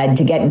of the bed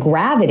to get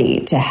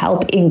gravity to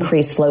help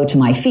increase flow to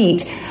my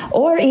feet,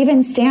 or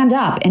even stand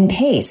up and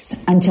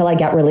pace until I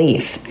get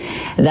relief.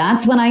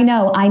 That's when I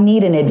know I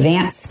need an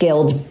advanced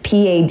skilled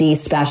PAD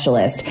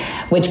specialist,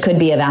 which could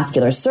be a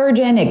vascular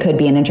surgeon, it could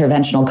be an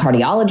interventional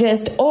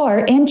cardiologist,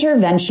 or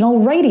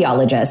interventional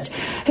radiologist,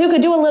 who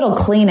could do a little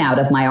clean out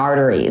of my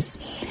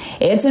arteries.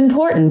 It's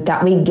important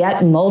that we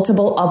get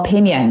multiple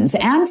opinions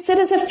and sit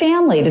as a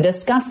family to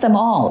discuss them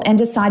all and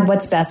decide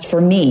what's best for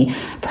me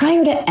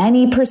prior to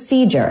any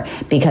procedure,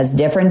 because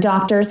different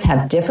doctors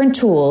have different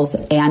tools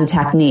and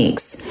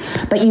techniques.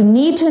 But you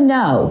need to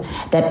know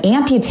that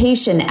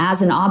amputation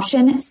as an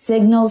option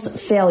signals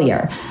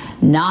failure,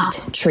 not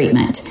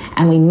treatment.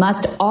 And we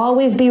must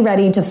always be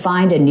ready to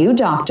find a new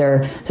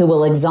doctor who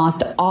will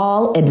exhaust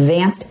all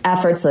advanced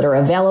efforts that are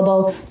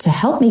available to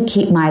help me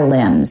keep my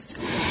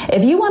limbs.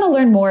 If you want to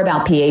learn more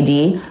about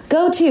PAD,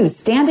 go to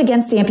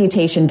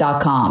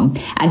standagainsamputation.com.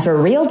 And for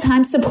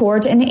real-time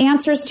support and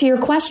answers to your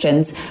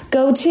questions,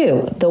 go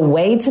to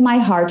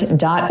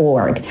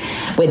thewaytomyheart.org.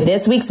 With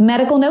this week's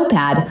medical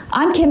notepad,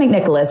 I'm Kim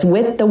McNicholas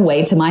with The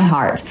Way to My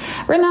Heart.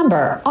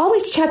 Remember,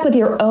 always check with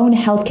your own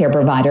healthcare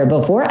provider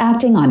before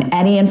acting on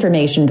any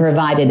information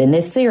provided in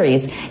this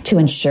series to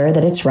ensure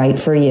that it's right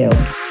for you.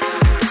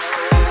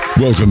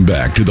 Welcome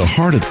back to the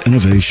Heart of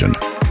Innovation.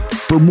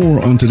 For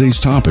more on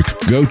today's topic,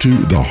 go to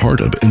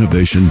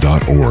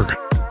theheartofinnovation.org.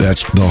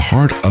 That's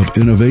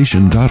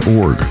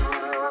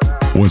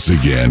theheartofinnovation.org. Once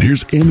again,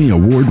 here's Emmy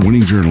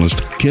Award-winning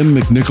journalist Kim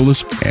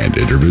McNicholas and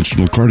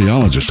interventional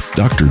cardiologist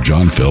Dr.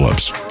 John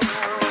Phillips.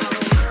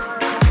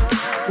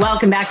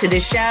 Welcome back to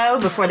the show.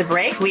 Before the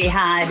break, we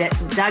had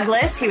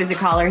Douglas. He was a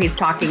caller. He's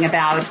talking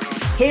about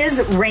his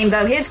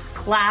rainbow, his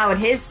cloud,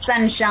 his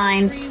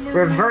sunshine.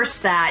 Reverse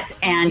that.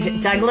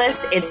 And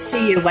Douglas, it's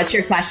to you. What's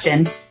your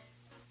question?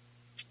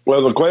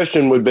 Well, the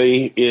question would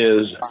be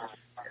is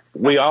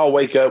we all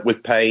wake up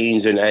with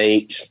pains and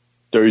aches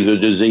through the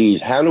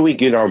disease. How do we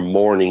get our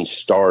morning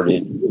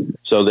started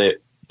so that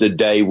the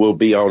day will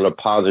be on a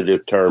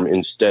positive term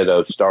instead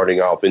of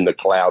starting off in the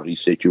cloudy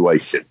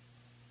situation?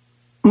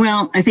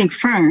 Well, I think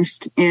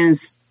first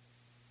is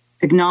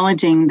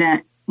acknowledging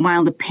that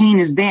while the pain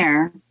is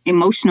there,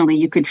 emotionally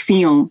you could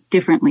feel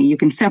differently. You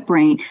can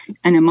separate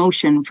an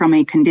emotion from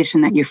a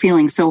condition that you're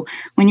feeling. So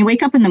when you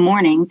wake up in the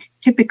morning,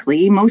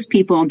 typically most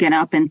people get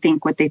up and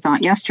think what they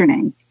thought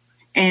yesterday.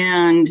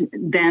 And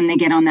then they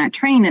get on that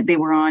train that they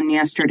were on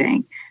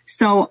yesterday.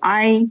 So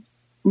I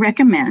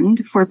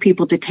recommend for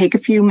people to take a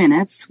few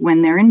minutes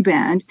when they're in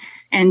bed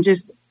and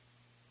just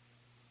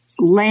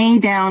lay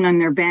down on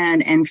their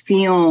bed and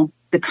feel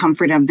the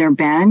comfort of their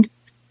bed.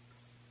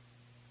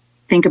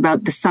 Think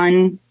about the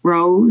sun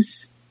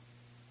rose.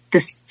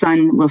 The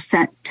sun will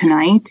set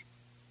tonight.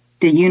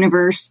 The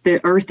universe, the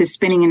earth is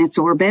spinning in its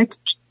orbit.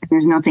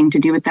 There's nothing to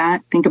do with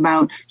that. Think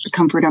about the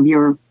comfort of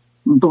your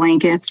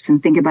blankets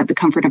and think about the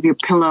comfort of your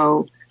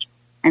pillow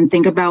and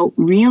think about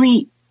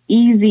really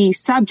easy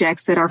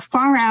subjects that are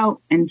far out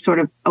and sort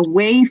of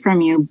away from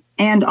you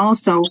and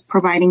also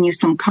providing you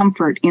some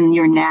comfort in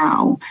your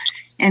now.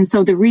 And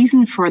so the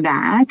reason for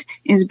that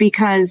is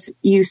because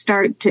you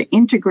start to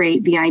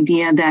integrate the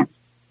idea that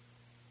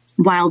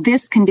while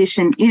this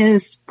condition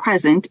is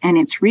present and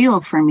it's real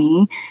for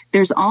me,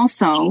 there's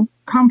also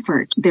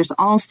comfort. There's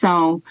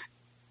also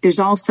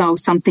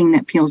something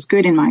that feels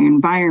good in my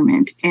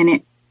environment, and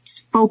it's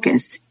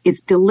focus.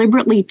 It's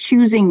deliberately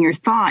choosing your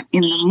thought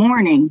in the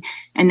morning.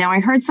 And now I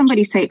heard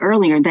somebody say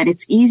earlier that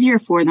it's easier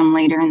for them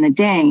later in the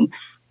day.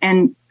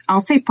 And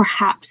I'll say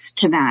perhaps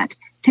to that.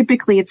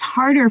 Typically, it's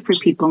harder for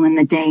people in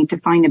the day to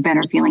find a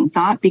better feeling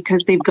thought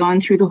because they've gone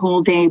through the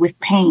whole day with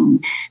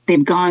pain.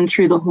 They've gone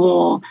through the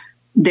whole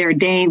their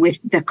day with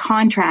the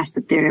contrast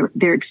that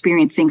they're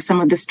experiencing, some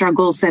of the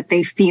struggles that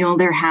they feel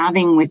they're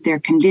having with their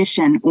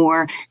condition,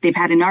 or they've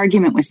had an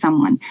argument with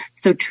someone.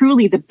 So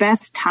truly the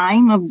best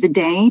time of the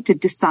day to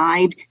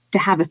decide to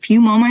have a few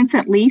moments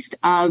at least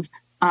of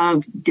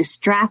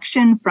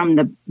distraction from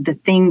the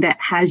thing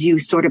that has you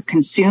sort of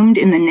consumed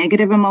in the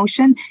negative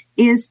emotion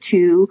is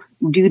to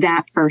do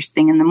that first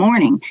thing in the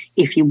morning.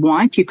 If you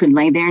want, you could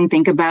lay there and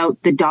think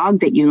about the dog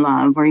that you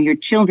love, or your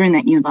children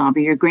that you love, or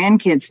your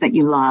grandkids that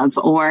you love,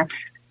 or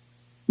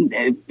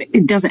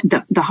it doesn't,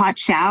 the hot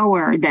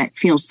shower that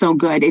feels so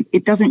good.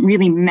 It doesn't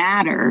really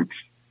matter.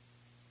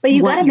 But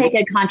you got to make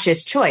a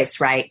conscious choice,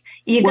 right?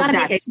 You got to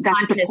make a conscious,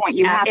 that's the point.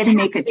 You have to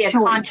make a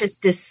conscious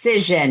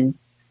decision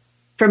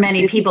for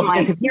many people,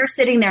 because if you're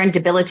sitting there in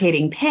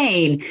debilitating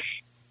pain,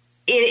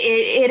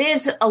 it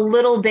is a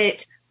little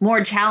bit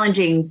more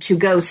challenging to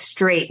go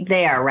straight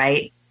there,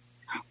 right?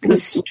 Go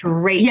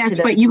straight. Yes,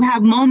 but you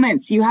have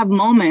moments during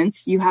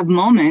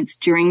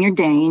your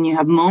day, and you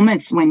have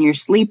moments when you're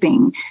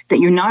sleeping that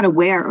you're not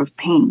aware of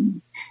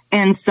pain.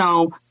 And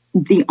so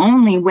the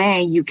only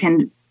way you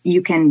can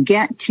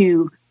get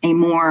to a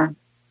more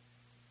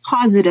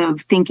positive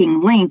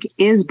thinking link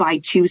is by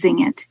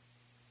choosing it.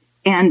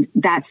 And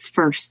that's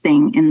first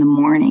thing in the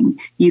morning.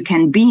 You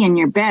can be in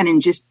your bed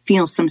and just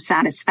feel some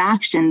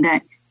satisfaction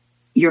that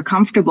you're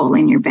comfortable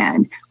in your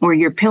bed, or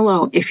your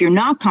pillow. If you're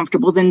not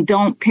comfortable, then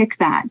don't pick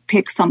that.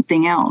 Pick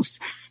something else.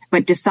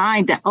 But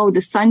decide that,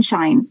 the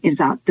sunshine is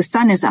up. The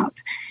sun is up.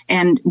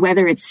 And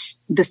whether it's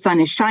the sun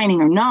is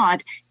shining or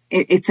not,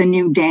 it's a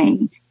new day.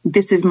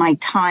 This is my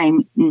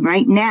time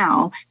right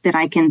now that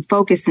I can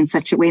focus in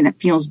such a way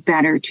that feels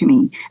better to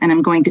me. And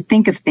I'm going to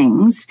think of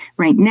things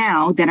right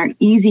now that are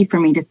easy for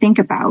me to think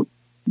about,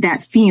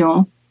 that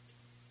feel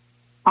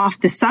off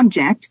the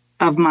subject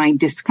of my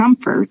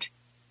discomfort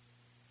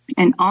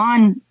and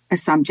on a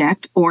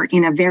subject, or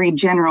in a very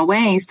general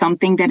way,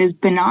 something that is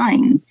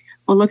benign.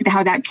 Well, look at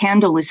how that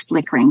candle is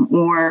flickering,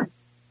 or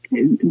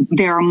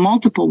there are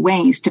multiple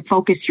ways to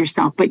focus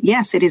yourself. But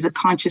yes, it is a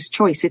conscious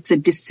choice. It's a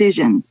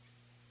decision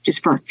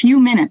just for a few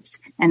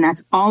minutes. And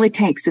that's all it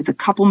takes, is a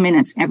couple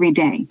minutes every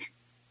day.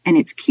 And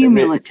it's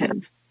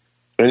cumulative.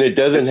 And it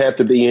doesn't have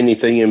to be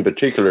anything in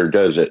particular,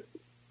 does it?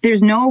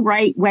 There's no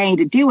right way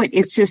to do it.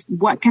 It's just,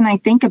 what can I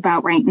think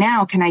about right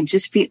now? Can I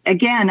just feel,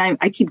 again,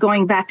 I keep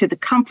going back to the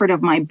comfort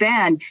of my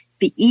bed,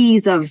 the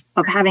ease of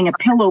having a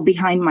pillow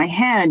behind my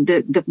head.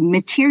 The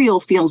material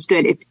feels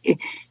good.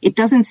 It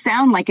doesn't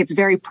sound like it's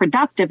very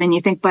productive, and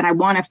you think, but I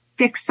want to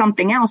fix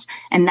something else.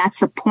 And that's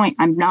the point.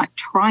 I'm not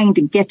trying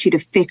to get you to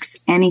fix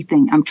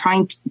anything. I'm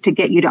trying to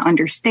get you to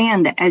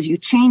understand that as you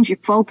change your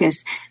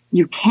focus,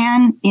 you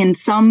can, in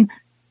some,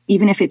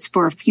 even if it's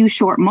for a few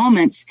short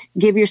moments,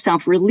 give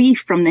yourself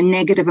relief from the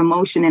negative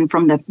emotion and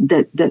from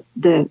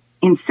the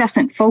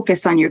incessant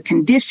focus on your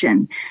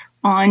condition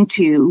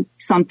onto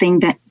something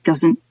that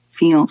doesn't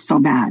feel so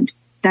bad.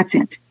 That's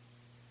it.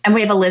 And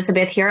we have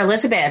Elizabeth here.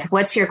 Elizabeth,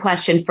 what's your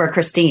question for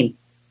Christine?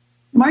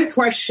 My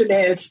question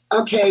is,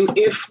 okay,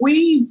 if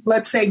we,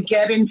 let's say,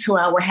 get into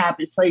our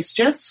happy place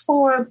just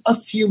for a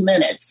few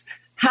minutes,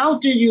 how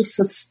do you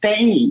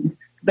sustain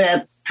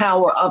that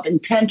power of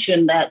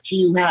intention that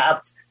you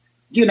have,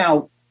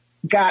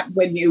 got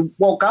when you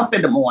woke up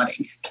in the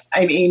morning?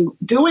 I mean,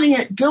 doing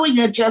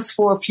it just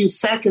for a few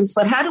seconds,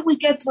 but how do we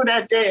get through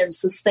that day and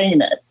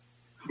sustain it?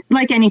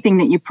 Like anything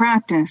that you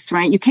practice,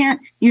 right?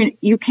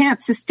 You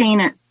can't sustain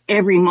it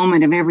every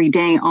moment of every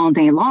day, all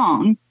day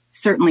long.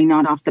 Certainly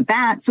not off the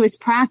bat. So it's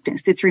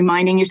practice. It's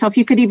reminding yourself.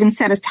 You could even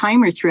set a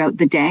timer throughout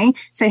the day.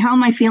 Say, how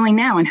am I feeling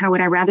now? And how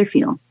would I rather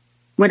feel?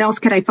 What else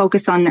could I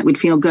focus on that would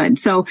feel good?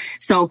 So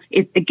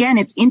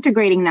it's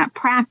integrating that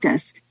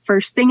practice.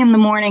 First thing in the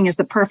morning is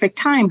the perfect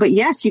time. But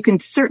yes, you can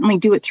certainly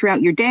do it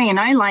throughout your day. And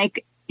I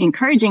like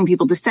encouraging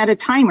people to set a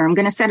timer. I'm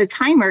going to set a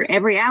timer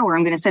every hour.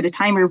 I'm going to set a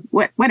timer,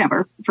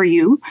 whatever, for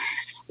you.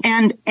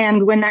 And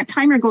when that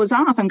timer goes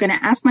off, I'm going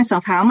to ask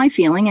myself, how am I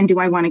feeling? And do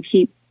I want to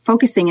keep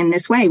focusing in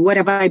this way? What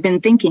have I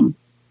been thinking?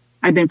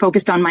 I've been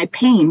focused on my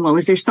pain. Well,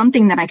 is there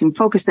something that I can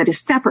focus that is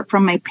separate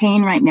from my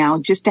pain right now,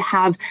 just to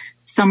have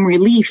some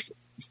relief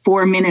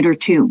for a minute or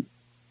two?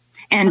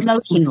 And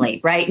emotionally,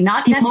 right?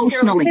 Not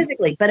necessarily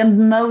physically, but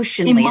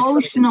emotionally.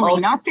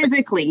 Emotionally, not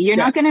physically. You're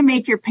not going to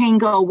make your pain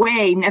go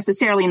away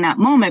necessarily in that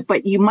moment,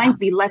 but you might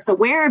be less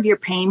aware of your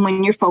pain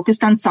when you're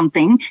focused on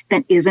something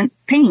that isn't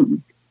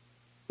pain.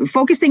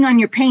 Focusing on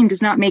your pain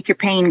does not make your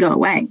pain go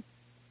away.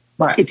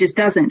 Right. It just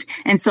doesn't.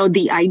 And so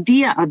the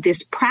idea of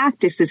this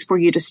practice is for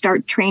you to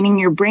start training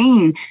your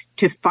brain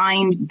to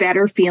find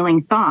better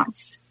feeling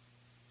thoughts,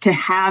 to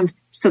have,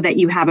 so that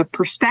you have a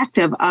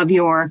perspective of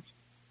your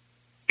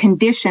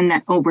condition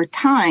that over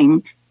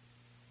time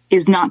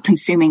is not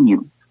consuming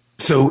you.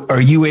 So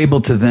are you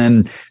able to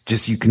then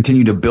you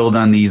continue to build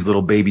on these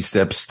little baby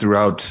steps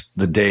throughout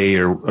the day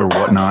or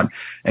whatnot,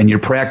 and you're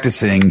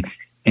practicing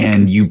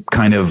and you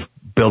kind of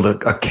build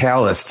a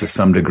callus to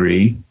some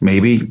degree,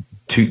 maybe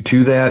to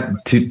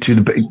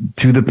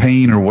the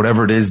pain or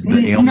whatever it is,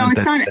 the ailment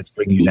that's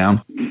bringing you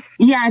down?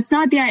 Yeah, it's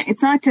not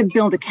to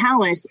build a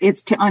callus.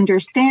 It's to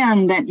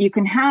understand that you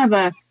can have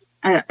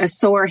a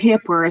sore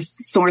hip or a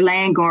sore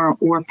leg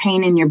or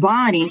pain in your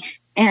body,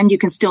 and you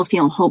can still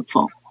feel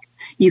hopeful.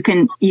 You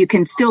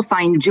can still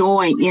find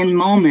joy in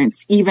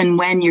moments, even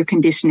when your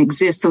condition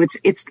exists. So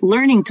it's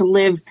learning to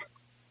live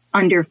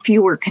under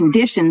fewer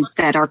conditions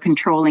that are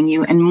controlling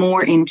you and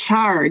more in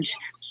charge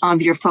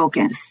of your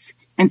focus.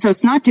 And so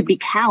it's not to be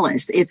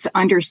callous. It's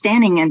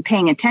understanding and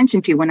paying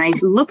attention to. When I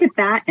look at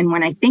that and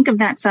when I think of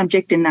that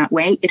subject in that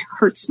way, it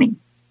hurts me.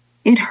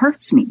 It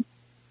hurts me.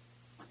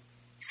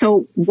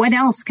 So what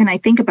else can I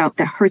think about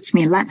that hurts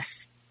me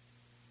less?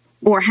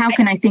 Or how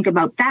can I think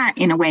about that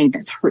in a way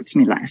that hurts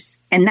me less?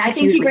 And that's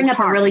I think you bring up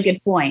hard. a really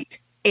good point.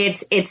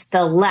 It's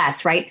the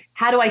less, right?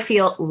 How do I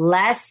feel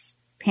less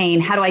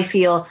pain? How do I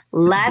feel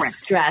less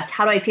stressed?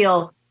 How do I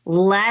feel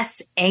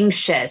less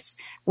anxious?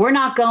 We're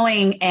not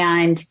going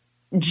and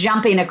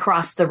jumping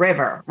across the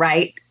river,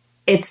 right?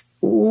 It's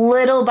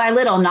little by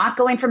little, not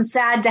going from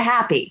sad to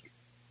happy.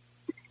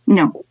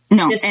 No.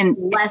 Just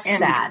less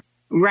sad.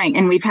 Right.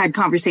 And we've had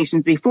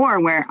conversations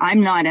before where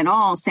I'm not at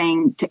all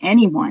saying to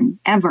anyone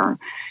ever,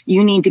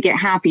 you need to get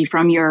happy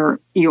from your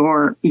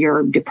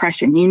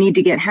depression. You need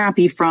to get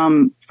happy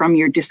from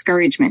your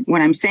discouragement.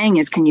 What I'm saying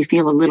is, can you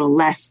feel a little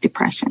less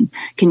depression?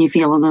 Can you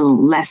feel a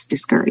little less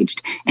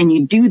discouraged? And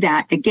you do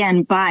that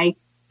again by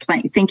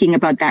thinking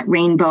about that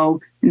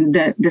rainbow,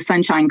 the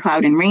sunshine,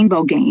 cloud and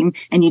rainbow game.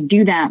 And you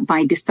do that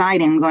by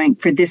deciding, going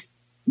for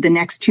the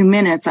next 2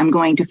 minutes, I'm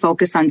going to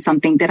focus on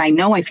something that I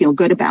know I feel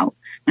good about.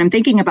 When I'm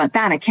thinking about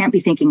that, I can't be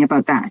thinking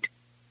about that.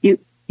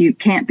 You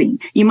can't be.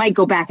 You might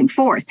go back and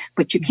forth,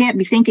 but you can't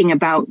be thinking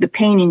about the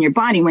pain in your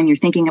body when you're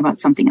thinking about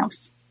something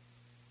else.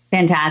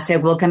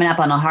 Fantastic. Well, coming up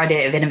on the Heart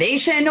of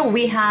Innovation,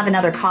 we have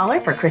another caller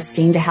for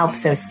Christine to help,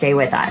 so stay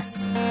with us.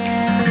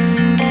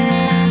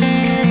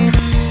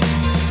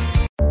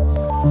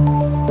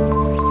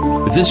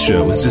 This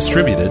show is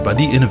distributed by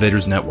the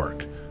Innovators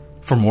Network.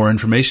 For more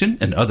information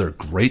and other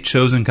great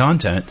shows and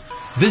content,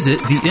 visit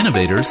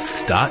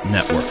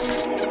theinnovators.network.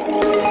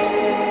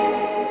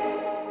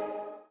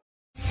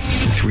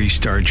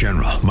 3-star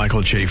General Michael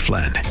J.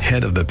 Flynn,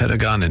 head of the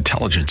Pentagon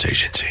Intelligence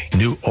Agency,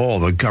 knew all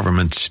the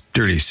government's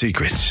dirty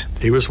secrets.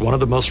 He was one of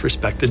the most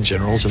respected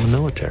generals in the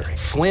military.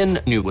 Flynn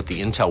knew what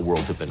the intel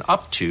world had been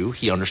up to.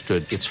 He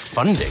understood its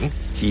funding.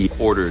 He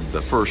ordered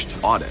the first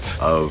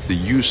audit of the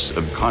use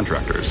of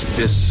contractors.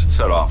 This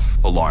set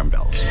off alarm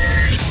bells.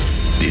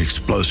 The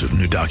explosive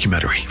new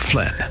documentary,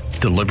 Flynn,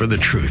 Deliver the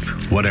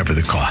Truth, Whatever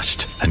the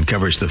Cost,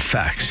 uncovers the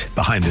facts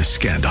behind this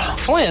scandal.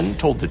 Flynn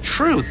told the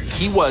truth.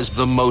 He was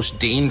the most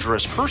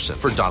dangerous person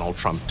for Donald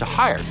Trump to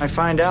hire. I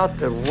find out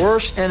the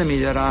worst enemy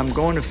that I'm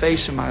going to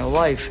face in my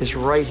life is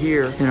right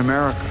here in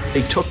America.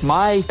 They took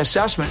my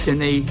assessment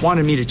and they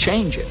wanted me to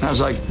change it. And I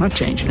was like, I'm not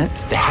changing it.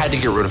 They had to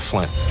get rid of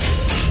Flynn.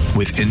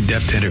 With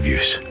in-depth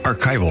interviews,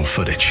 archival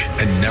footage,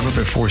 and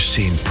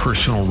never-before-seen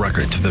personal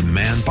records of the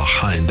man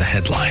behind the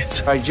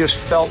headlines. I just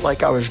felt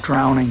like I was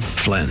drowning.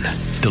 Flynn,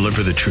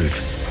 Deliver the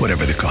Truth,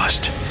 Whatever the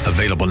Cost.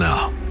 Available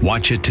now.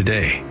 Watch it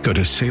today. Go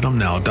to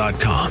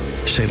salemnow.com.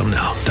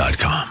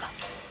 salemnow.com.